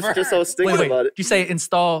here No, just I was thinking Wait. about it. Did you say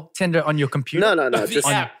install Tinder on your computer? No, The just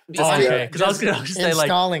app. Oh, the okay. app. Because I was going to say, like,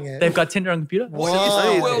 installing it. they've got Tinder on computer?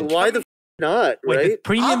 Whoa. Why the f- not, Wait, right? the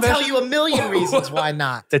premium I'll version? tell you a million reasons why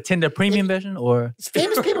not. The Tinder premium version or?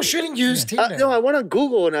 Famous people shouldn't use Tinder. No, I went on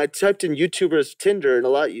Google and I typed in YouTubers Tinder and I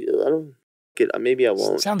don't get. Maybe I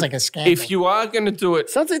won't. Sounds like a scandal. If you are going to do it,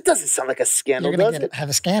 It doesn't sound like a scandal, You're going does to it? have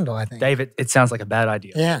a scandal, I think. David, it sounds like a bad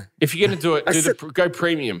idea. Yeah. if you're going to do it, I said- go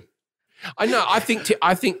premium. I know.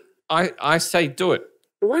 I say do it.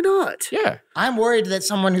 Why not? Yeah. I'm worried that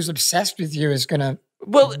someone who's obsessed with you is going to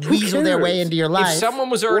Well, weasel their way cares? into your if life. someone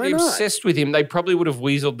was already Why not? obsessed with him, they probably would have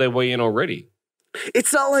weaseled their way in already.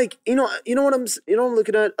 It's not like you know what I'm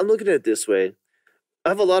looking at. I'm looking at it this way. I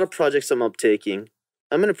have a lot of projects I'm uptaking.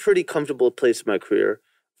 I'm in a pretty comfortable place in my career.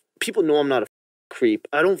 People know I'm not a creep.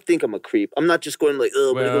 I don't think I'm a creep. I'm not just going like,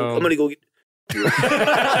 oh, Well- I'm gonna go.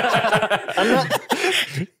 I'm not.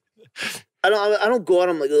 I don't go out.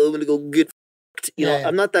 I'm like, oh, I'm gonna go get. You know, Yeah.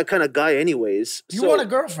 I'm not that kind of guy, anyways. you So, want a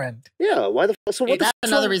girlfriend. Yeah. Why the? So what? That's the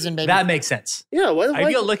another so- reason, baby. That makes sense. Yeah. Why? If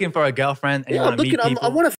you're looking for a girlfriend and you Yeah, I'm want to meet looking. people, I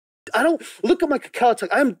want to. I don't look at my Kakao Talk.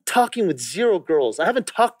 I'm talking with 0 girls. I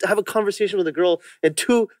haven't have a conversation with a girl in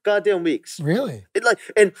 2 goddamn weeks. Really?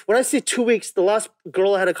 And when I say 2 weeks, the last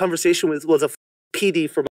girl I had a conversation with was a PD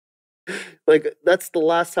from. Like that's the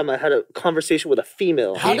last time I had a conversation with a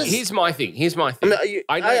female. How does- Here's my thing. I mean,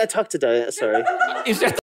 I talked to Diane. Sorry. Is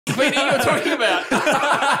that the PD you're talking about?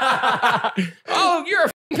 Oh, you're a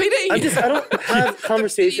PD. I don't have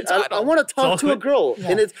conversation. I want to talk to a girl,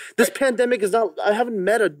 Yeah. and this pandemic is not. I haven't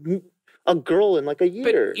met a girl in like a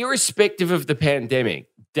year. But irrespective of the pandemic,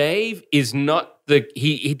 Dave is not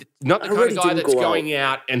he not the kind already of guy didn't that's go out. going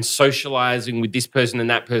out and socializing with this person and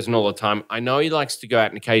that person all the time. I know he likes to go out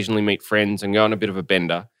and occasionally meet friends and go on a bit of a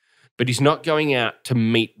bender, but he's not going out to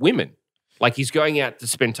meet women. Like he's going out to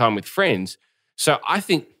spend time with friends. So I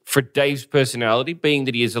think for Dave's personality, being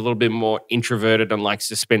that he is a little bit more introverted and likes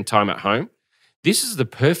to spend time at home, this is the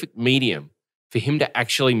perfect medium for him to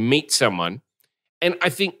actually meet someone. And I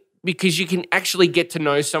think because you can actually get to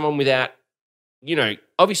know someone without,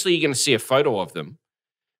 obviously you're going to see a photo of them,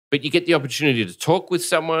 but you get the opportunity to talk with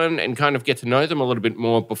someone and kind of get to know them a little bit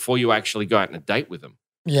more before you actually go out on a date with them.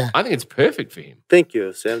 Yeah. I think it's perfect for him. Thank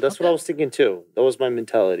you, Sam. That's what I was thinking too. That was my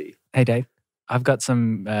mentality. hey Dave, I've got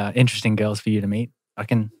some interesting girls for you to meet. I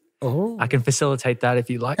can Oh. facilitate that if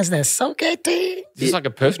you like. Is this okay, T? This is like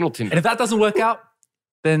a personal Tinder. And if that doesn't work out,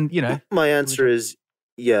 then My answer is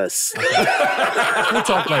yes. we'll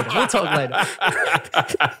talk later.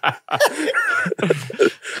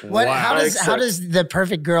 What? Wow. How I does accept. the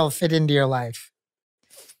perfect girl fit into your life?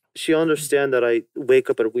 She understand that I wake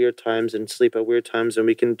up at weird times and sleep at weird times, and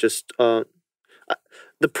we can just.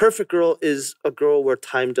 The perfect girl is a girl where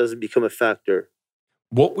time doesn't become a factor.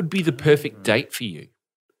 What would be the perfect date for you?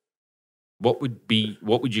 What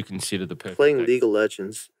would you consider the perfect Playing date? League of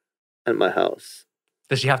Legends at my house.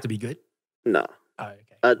 Does she have to be good? No, Oh,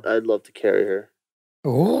 okay. I'd love to carry her.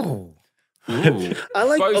 Oh. Ooh. I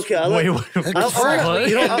like. Both- Okay, I like. Wait, I want-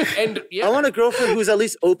 you know, and yeah, I want a girlfriend who's at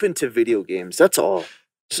least open to video games. That's all.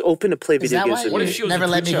 Just open to play Is video that games. why with What you if she was a never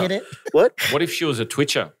let me Twitcher? hit it? What? What if she was a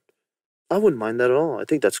Twitcher? I wouldn't mind that at all. I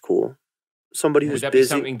think that's cool. Somebody Would who's that be busy.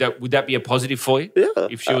 something that would that be a positive for you? Yeah.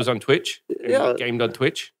 If she was on Twitch, and yeah. gamed on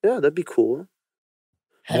Twitch. Yeah, that'd be cool.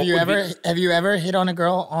 Have What you would be- ever hit on a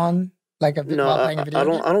girl on like a No, while I, playing a video I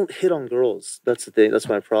game? don't. I don't hit on girls. That's the thing. That's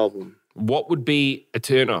my problem. What would be a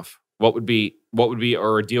turnoff? What would be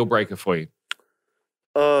or a deal breaker for you?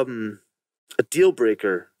 A deal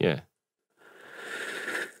breaker. Yeah.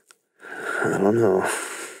 I don't know.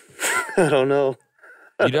 I don't know.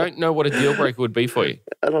 You don't know what a deal breaker would be for you.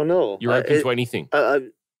 I don't know. You're open to anything.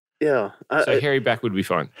 Yeah. So hairy back would be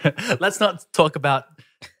fine. Let's not talk about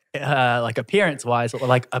like appearance wise, or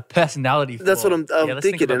like a personality. That's what I'm let's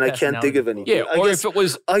think thinking, of a and I can't think of any. Yeah. I Or guess, if it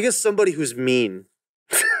was, I guess somebody who's mean.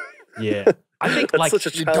 Yeah, I think That's like such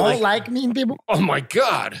a You childish. don't like mean people? oh my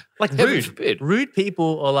god, like heaven rude, forbid. rude people,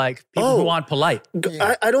 or like people who Oh. aren't polite.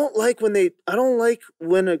 Yeah. I don't like when I don't like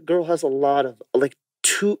when a girl has a lot of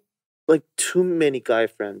too many guy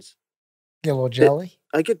friends. Get a little jelly.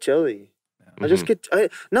 I get jelly. I Mm-hmm. just get I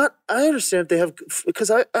understand if they have, because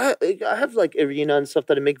I have like Arena and stuff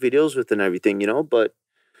that I make videos with and everything, but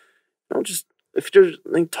I don't just, if you're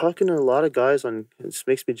like talking to a lot of guys on, it just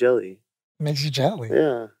makes me jelly. Makes you jelly.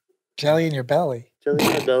 Yeah, Jelly in your belly. jelly in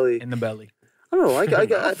my belly. In the belly. I don't know.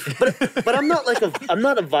 But I'm not like I'm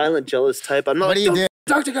not a violent jealous type. I'm not. What do you "Don't do?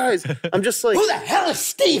 talk to guys. I'm just like, Who the hell is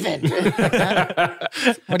Steven?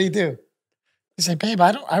 What do you do? You say, babe,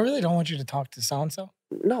 I really don't want you to talk to so and so.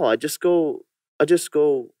 no. I just go.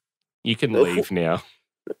 You can No, leave now.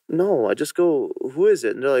 No, I just go. Who is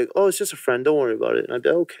it? And they're like, oh, it's just a friend. Don't worry about it. And I'd be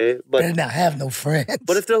okay. Better But not have no friends.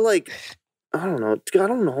 if they're like, I don't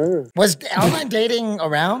know. Was online dating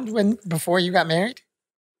around before you got married?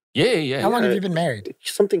 Yeah. How long have you been married?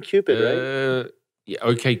 Something Cupid, right? Yeah.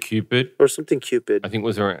 Okay, Cupid. Or something Cupid. I think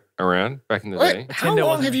was around back in the Wait, day. how Tinder long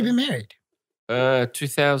wasn't- have you been married?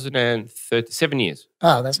 2007 years.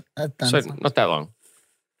 Oh, that's So not that long.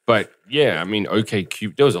 But yeah, I mean, okay,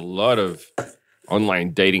 Cupid. There was a lot of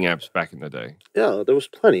online dating apps back in the day. Yeah, there was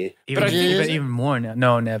plenty. Even, I think- even more now.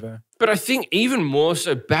 No, never. But I think even more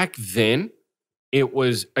so back then, it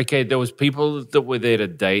was okay. There was people that were there to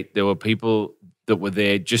date. There were people that were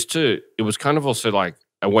there just to. It was kind of also like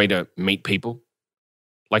a way to meet people.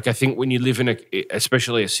 Like I think when you live in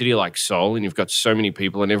especially a city like Seoul, and you've got so many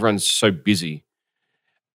people, and everyone's so busy.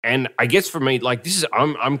 And I guess for me, like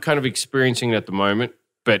I'm kind of experiencing it at the moment,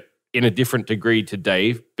 but in a different degree to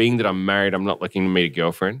Dave. Being that I'm married, I'm not looking to meet a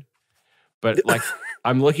girlfriend. But like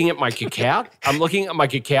I'm looking at my Kakao. I'm looking at my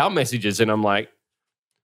Kakao messages, and I'm like,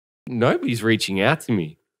 nobody's reaching out to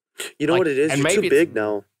me. You know Like, what it is? and You're too maybe it's- big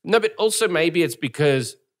now. No, but also maybe it's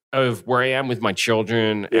because of where I am with my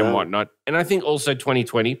children Yeah. and whatnot. And I think also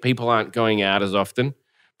 2020, people aren't going out as often.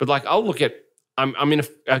 But like I'll look at, I'm in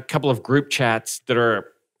a couple of group chats that are,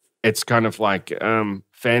 it's kind of like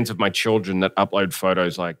fans of my children that upload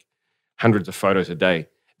photos, like hundreds of photos a day.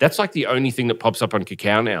 That's like the only thing that pops up on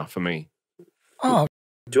Kakao now for me. Oh,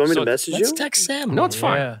 Do you want me So to message let's you? text Sam. No, it's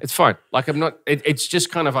fine. Yeah. It's fine. Like I'm not, it's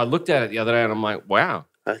just kind of, I looked at it the other day and I'm like, wow,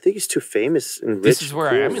 I think he's too famous and rich. this is where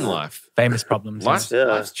I am cool. in life. Famous problems. Life's Yeah.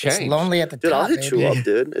 life's It's changed. lonely at the Dude, top. I'll hit you baby. up,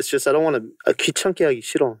 dude. It's just I don't want to. 귀찮게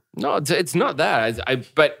싫어. No, it's not that.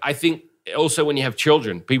 But I think also when you have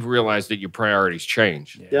children, people realize that your priorities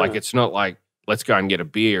change. Yeah. Like it's not like let's go and get a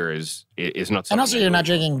beer is not. And also, something you're that- not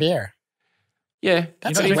drinking beer. Yeah,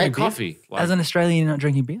 That's you're a not great even beer. coffee. Like, As an Australian, you're not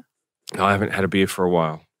drinking beer? I haven't had a beer for a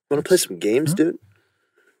while. Want to play some games, dude?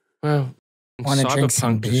 Well, Wanna drink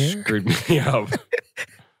some Cyberpunk just beer? screwed me up.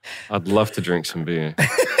 I'd love to drink some beer.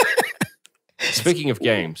 Speaking of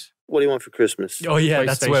games, What do you want for Christmas? Oh, yeah,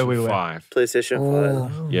 that's where we PlayStation were. 5. PlayStation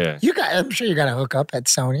 5. Oh. Yeah. I'm sure you got to hook up at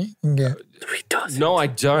Sony. You can get, He does. No, I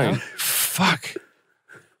don't. Fuck.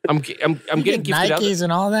 I'm you getting get gifted other. Nikes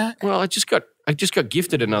and all that. Well, I just got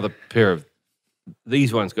gifted another pair of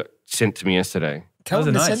these ones got sent to me yesterday. Tell Those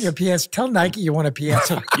them are to send nice. you a PS. Tell Nike you want a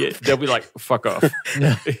PS. Yeah, they'll be like, "Fuck off."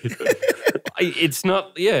 It's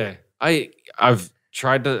not. Yeah, I've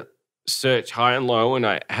tried to search high and low, and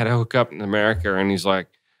I had a hookup in America, and he's like,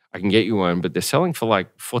 "I can get you one, but they're selling for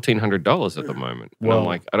like $1,400 at the moment." And I'm Whoa.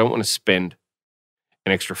 like, I don't want to spend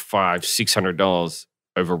an extra $500-$600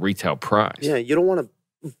 over retail price. Yeah, you don't want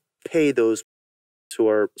to pay those who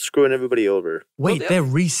are screwing everybody over. Wait, Well, they're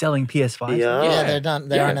reselling PS5s? Yeah. Yeah, they're done.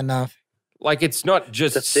 They Yeah. aren't enough. Like it's not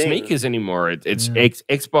just It's a thing. sneakers anymore. It's Mm.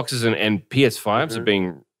 Xboxes and PS5s are Mhm.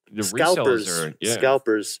 being the Scalpers, resellers are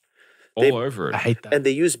scalpers, all they- over it. I hate that. and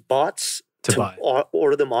they use bots To to buy.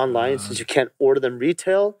 order them online since you can't order them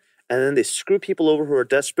retail. And then they screw people over who are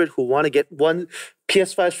desperate, who want to get one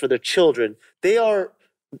PS5s for their children. They are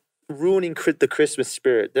ruining the Christmas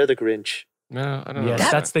spirit. They're the Grinch. No, I don't know. Yes,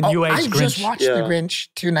 about that's that. the new age I Grinch. just watched The Grinch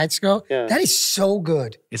 2 nights ago. Yeah. That is so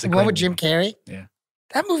good. It's The a one great with Jim movie. Carrey. Yeah.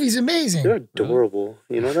 That movie's amazing. They're adorable.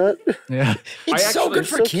 You know that? Yeah. It's so actually- good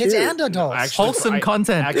for so kids cute. and adults. Actually, Wholesome I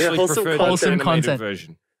content. Actually, wholesome prefer content. the animated Content.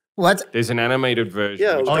 version. What? There's an animated version.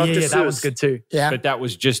 Yeah, which- Oh, Dr. yeah, that one's Seuss. good too. Yeah. but that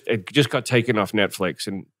was it just got taken off Netflix,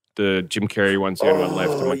 and the Jim Carrey one's the only one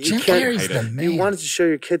left. I'm like, Jim you can't Carrey's hate the it. man. You wanted to show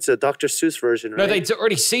your kids a Dr. Seuss version, right? No, they'd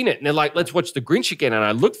already seen it, and they're like, let's watch The Grinch again. And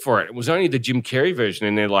I looked for it. It was only the Jim Carrey version,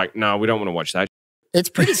 and they're like, no, we don't want to watch that. It's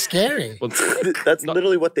pretty scary. Well, That's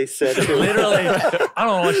literally what they said. too. Literally. I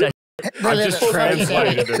don't watch that. I've just Literally.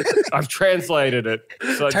 translated it. I've translated it.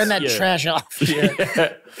 So Turn that it's- trash off.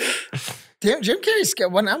 Yeah. Jim Carrey's scary.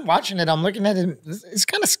 When I'm watching it, I'm looking at it. It's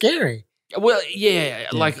kind of scary. Well, yeah,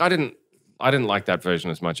 like I didn't like that version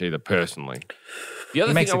as much either, personally. The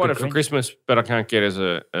other It makes thing I a wanted good for Grinch. Christmas, but I can't get is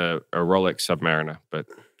a Rolex Submariner. But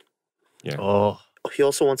Oh. He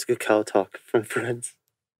also wants a good cow talk from friends.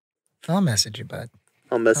 I'll message you, bud.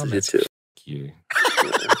 I'll message you message too. you.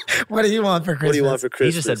 What do you want for Christmas? What do you want for He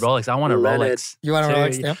Christmas? just said Rolex. I want a Leonard. Rolex. You want a too.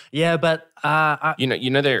 Rolex too? Yeah, but You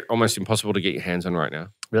know they're almost impossible to get your hands on right now.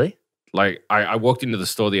 really? Like I walked into the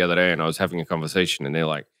store the other day and I was having a conversation, and they're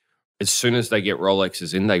like, as soon as they get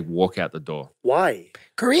Rolexes in, they walk out the door. Why?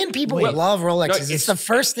 Korean people Well, love Rolexes. no, it's it's- the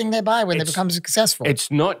first thing they buy when they it's- become successful.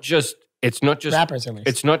 It's not just Rappers, at least.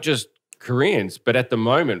 it's not just Koreans, but at the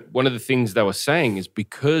moment, one of the things they were saying is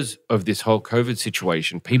because of this whole COVID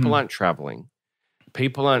situation, people aren't traveling.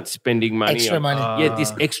 People aren't spending money Extra on money. Yeah,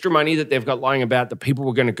 this extra money that they've got lying about that people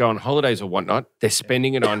were going to go on holidays or whatnot, they're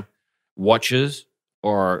spending it on watches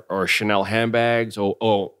or Chanel handbags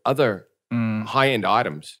or other high-end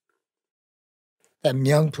items. That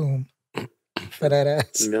Myungpoom for that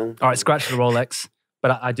ass. No. All right, scratch the Rolex.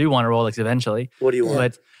 But I do want a Rolex eventually. What do you want?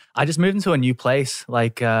 But I just moved into a new place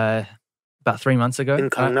like about 3 months ago. In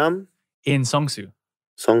Gangnam? In Seongsu,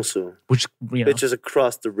 Songsu. which, you know. Which is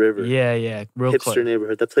across the river. Yeah, real Hipster close.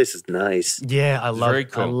 neighborhood. That place is nice. Yeah, I very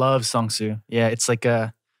cool. love Seongsu. Yeah, it's like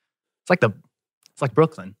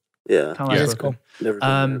Brooklyn. Yeah. Kind of It like is Brooklyn. cool. Never been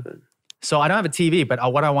Um, there, but- So I don't have a TV, but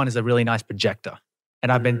what I want is a really nice projector.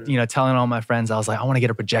 And I've been, telling all my friends, I was like, I want to get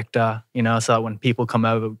a projector, so that when people come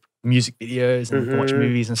over, music videos and we can watch Mhm.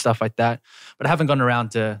 movies and stuff like that. But I haven't gotten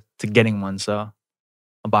around to getting one, so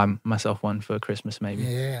I'll buy myself one for Christmas maybe.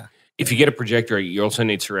 Yeah. If you get a projector, you also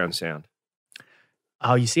need surround sound.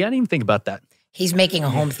 Oh, you see, I didn't even think about that. He's making a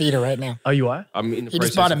home theater right now. Oh, you are? I'm in the He process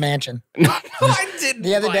just bought a of- mansion. No, I didn't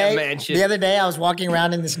The other buy a day, mansion. the other day, I was walking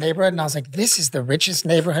around in this neighborhood and I was like, "This is the richest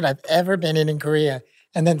neighborhood I've ever been in Korea."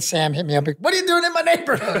 And then Sam hit me up, like, "What are you doing in my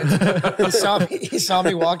neighborhood?" He saw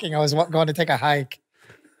me walking. I was going to take a hike.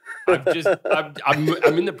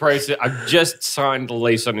 I'm in the process. I've just signed the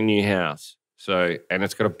lease on a new house. So, and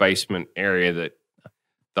it's got a basement area that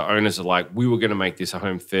the owners are like, we were going to make this a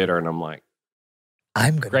home theater. And I'm like,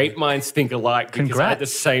 I'm good. great minds think alike because I had the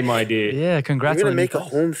Congrats. same idea. Yeah, You're congrats gonna on the new make a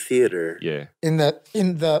place. home theater. Yeah. in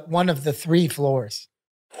the one of the 3 floors.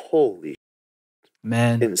 Holy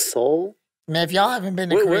Man, in Seoul? Man, if y'all haven't been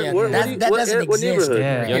to Where- Korea, where- that, what- that what doesn't area- what exist. in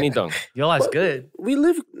neighborhood? Korea. Yeonidong. your life's What? good. We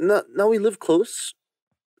live now we live close.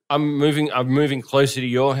 I'm moving closer to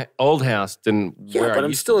your old house than Yeah, where but I I'm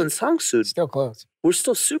used still to. in Sangsu. Still close. We're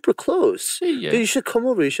still super close. Yeah. Dude, you should come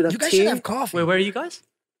over. You should have You guys tea. should have coffee. Where are you guys?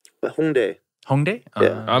 Hongdae. Hongdae?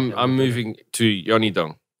 Yeah. I'm moving to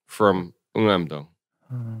Yeonidong from Ungnam-dong.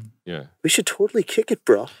 Yeah. We should totally kick it,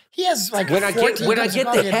 bro. He has like When I 14 cups of coffee a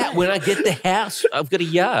day. I get the house, I've got a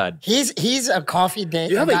yard. He's a coffee day.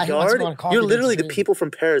 You have guy a who wants to yard? go on coffee You're literally dates the with people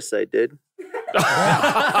from Parasite, dude.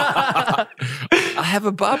 I have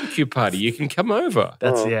a barbecue party. You can come over.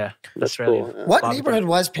 That's, Oh, yeah. That's Australia. cool. me. What Barbecue. neighborhood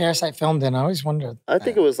was Parasite filmed in? I always wondered. I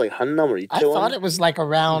think it was like Hannam or Itaewon. I thought it was like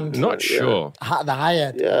around Not Yeah. sure. the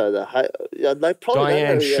Hyatt. Yeah, the high. Yeah, like probably that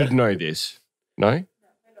Diane area. should know this. No?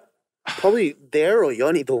 Probably there or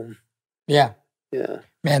Yeonidong. Yeah. Yeah.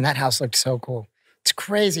 Man, that house looked so cool. It's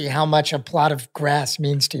crazy how much a plot of grass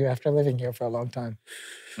means to you after living here for a long time.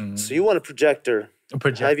 So you want a projector? A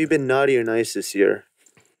project. Have you been naughty or nice this year?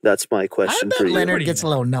 That's my I question bet for you. Leonard gets a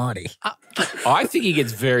little naughty. I think he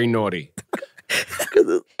gets very naughty.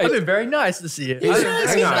 I've been very nice this year. He's Hang nice,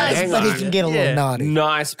 on, he's nice, hang but he on. can get a little Yeah. naughty.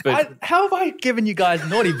 Nice, but How have I given you guys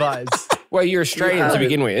naughty vibes? well, you're Australian to haven't.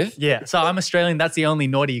 begin with. Yeah, so I'm Australian. That's the only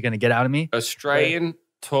naughty you're going to get out of me. Australian,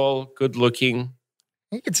 tall, good looking.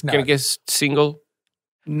 He gets Gonna naughty. get single.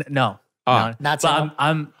 No. Ah. No. That's but all.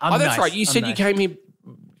 I'm Oh, that's nice. right. You I'm said you nice. came here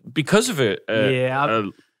because of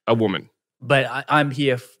a woman. But I'm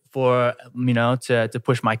here for, to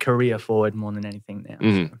push my career forward more than anything now.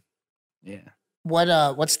 Mhm. So, yeah.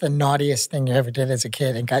 What's the naughtiest thing you ever did as a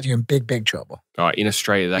kid and got you in big trouble? In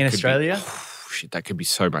Australia, that In could Australia? Be, shit, that could be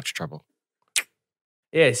so much trouble.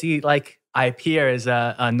 Yeah, see, like I appear as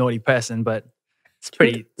a naughty person, but it's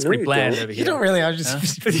pretty you bland don't. over here. You don't really. I was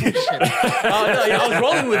just. Oh, no, yeah, I was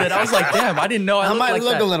rolling with it. I was like, damn, I didn't know I might like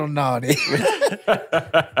look that. a little naughty.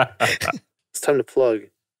 It's time to plug.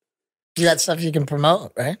 You got stuff you can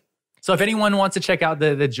promote, right? So if anyone wants to check out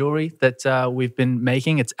the jewelry that we've been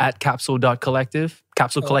making, it's at capsule.collective,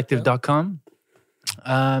 capsulecollective.com.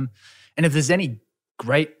 And if there's any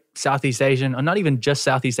great Southeast Asian, or not even just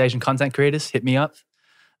Southeast Asian content creators, hit me up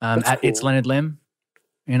at cool. It's Leonard Lim,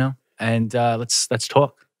 and let's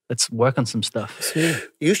talk. Let's work on some stuff.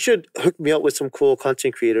 You should hook me up with some cool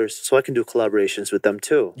content creators so I can do collaborations with them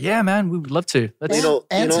too. Yeah, man, we would love to. Let's,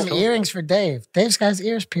 And some earrings for Dave. Dave's got his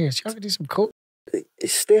ears pierced. Y'all could do some cool.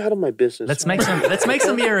 Stay out of my business. let's make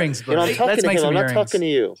some earrings, bro. You know, I'm talking Let's to make him. some I'm not earrings. talking to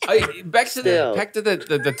you. Back to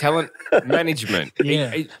the talent management.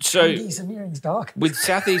 Yeah. So Give me some earrings, dog. with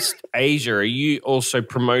Southeast Asia, are you also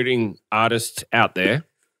promoting artists out there?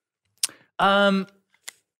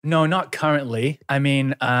 No, not currently. I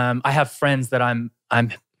mean, I have friends that I'm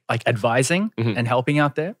like advising and helping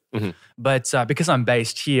out there. But because I'm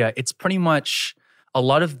based here, it's pretty much a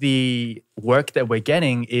lot of the work that we're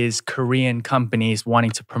getting is Korean companies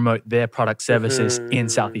wanting to promote their product services in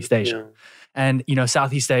Southeast Asia. And,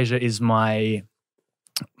 Southeast Asia is my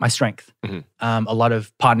strength. A lot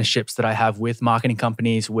of partnerships that I have with marketing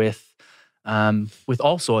companies, with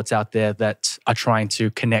all sorts out there that are trying to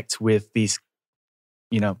connect with these,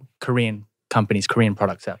 Korean companies, Korean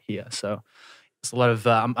products out here. So it's a lot of,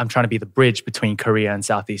 I'm trying to be the bridge between Korea and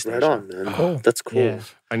Southeast Asia. Right on, man. Cool. That's cool. Yeah.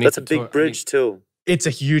 That's a big bridge too. It's a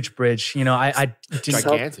huge bridge. I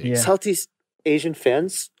Gigantic. Yeah. Southeast Asian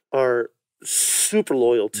fans are super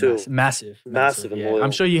loyal too. Massive and yeah. loyal.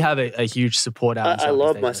 I'm sure you have a huge support out in I Southeast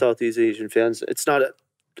love Asia. my Southeast Asian fans. It's not at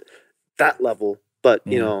that level, but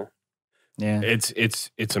Yeah. It's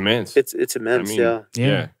immense. it's immense. I mean, yeah.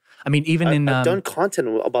 Yeah. I mean, even I've done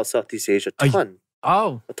content about Southeast Asia. A ton.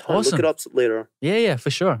 Oh, A ton. awesome. Look it up later. Yeah,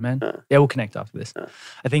 for sure, man. Yeah. Yeah, we'll connect after this. Yeah.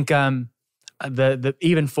 I think the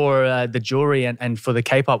even for the jewelry and for the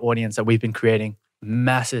K-pop audience that we've been creating,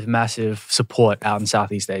 massive support out in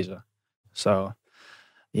Southeast Asia. So,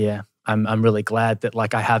 yeah, I'm really glad that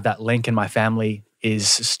like I have that link and my family is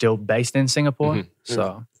still based in Singapore.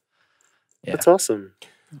 So, yeah. That's awesome.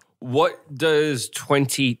 What does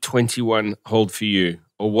 2021 hold for you?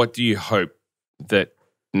 Or what do you hope that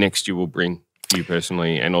next year will bring for you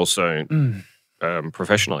personally and also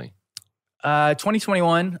professionally?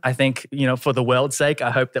 2021, I think, for the world's sake,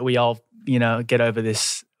 I hope that we all, get over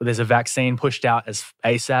this. There's a vaccine pushed out as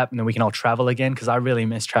ASAP and then we can all travel again because I really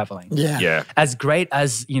miss traveling. Yeah. As great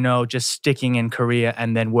as, just sticking in Korea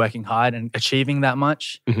and then working hard and achieving that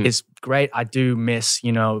much is great. I do miss,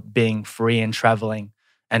 being free and traveling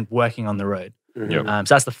and working on the road. Yep.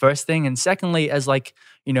 So that's the first thing. And secondly, as like,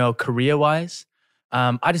 career-wise,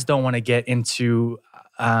 I just don't want to get into,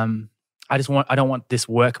 I don't want this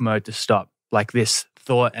work mode to stop. Like this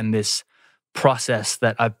thought and this process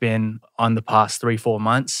that I've been on the past 3-4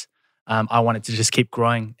 months. I want it to just keep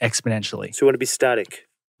growing exponentially. So you want to be static?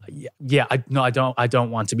 Yeah. I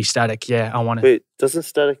don't want to be static. Yeah, I want to. Wait, doesn't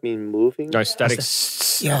static mean moving? No, static.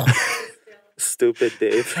 Yo, Stupid,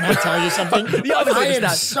 Dave. can I tell you something? The opposite I is am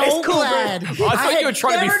that. so It's cool, bro. glad. I thought you were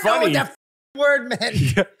trying to be never known funny. what that word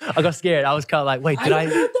meant. I got scared. I was kind of like, wait, did I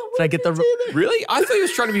get the? Really? I thought he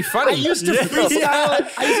was trying to be I funny. used to freestyle it.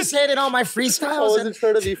 I used to say it in all my I freestyles. wasn't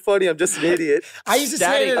trying to be funny. I'm just an idiot. I used to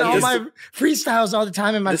say it in all my freestyles all the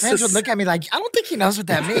time, and my This friends is- would look at me like, I don't think he knows what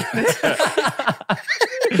that means.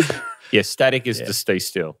 Yeah, static is to stay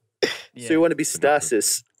still. So you want to be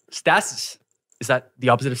stasis? Stasis. Is that the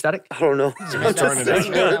opposite of static? I don't know. I'm just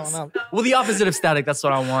saying words. Well, the opposite of static. That's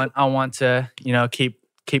what I want. I want to,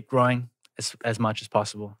 keep growing as much as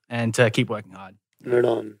possible and to keep working hard. Right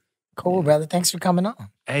on. Cool, brother. Thanks for coming on.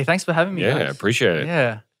 Hey, thanks for having me. Yeah, guys. appreciat it.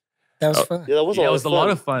 Yeah, That was fun. Yeah, that was yeah, a it lot was of a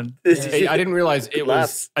lot fun. of fun. Hey, I didn't realize it was.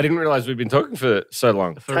 Laughs. I didn't realize we'd been talking for so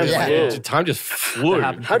long. For Time real. flew. Time just flew. That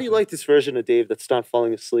happened. How do you like this version of Dave that's not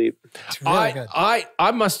falling asleep? It's really good.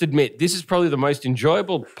 I must admit, this is probably the most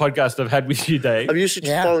enjoyable podcast I've had with you, Dave. I'm usually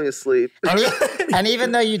just Yeah. falling asleep. And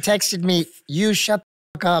even though you texted me, you shut the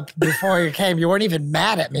fuck up before you came, you weren't even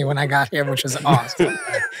mad at me when I got here, which was awesome.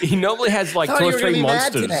 He normally has like Thought 2 you or were gonna 3 be mad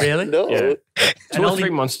monsters. today. Really? No, Yeah. 2 or all 3 he-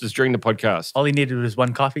 monsters during the podcast. All he needed was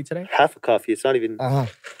one coffee today. half a coffee. It's not even. Uh-huh.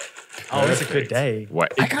 Oh, it's a good day.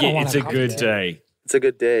 What? I kinda want It's a a good coffee. day. It's a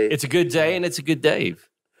good day. It's a good day and it's a good Dave.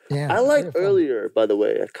 Yeah. I like really fun. earlier, by the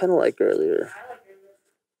way. I kind of like earlier.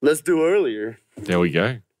 Let's do earlier. There we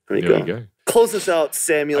go. There you There go. we go. Close us out,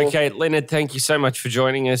 Samuel. Okay, Leonard, thank you so much for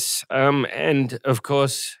joining us. And of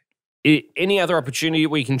course, any other opportunity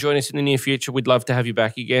where you can join us in the near future, we'd love to have you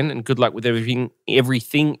back again. And good luck with everything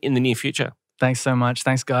in the near future. Thanks so much.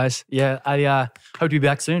 Thanks, guys. Yeah, I hope to be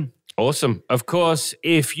back soon. Awesome. Of course,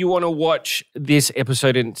 if you want to watch this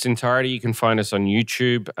episode in its entirety, you can find us on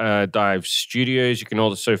YouTube, Dive Studios. You can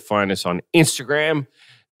also find us on Instagram.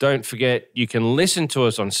 Don't forget, you can listen to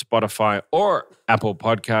us on Spotify or Apple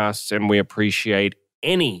Podcasts, and we appreciate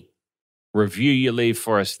any review you leave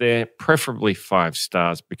for us there, preferably 5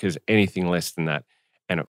 stars, because anything less than that,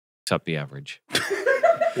 and it f***s up the average.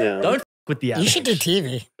 Yeah. Don't f- with the average. You should do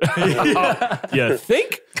TV. You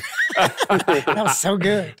think? That was so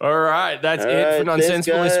good. All right, that's All it right, for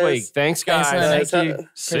Nonsensible thanks, this guys. week. Thanks, guys. Thanks, Thank you.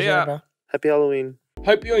 See Appreciate ya. it, bro. Happy Halloween.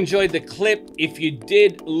 Hope you enjoyed the clip. If you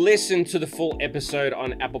did, listen to the full episode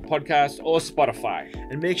on Apple Podcasts or Spotify.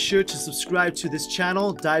 And make sure to subscribe to this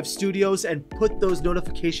channel, Dive Studios, and put those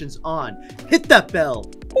notifications on. Hit that bell.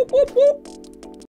 Whoop, whoop, whoop.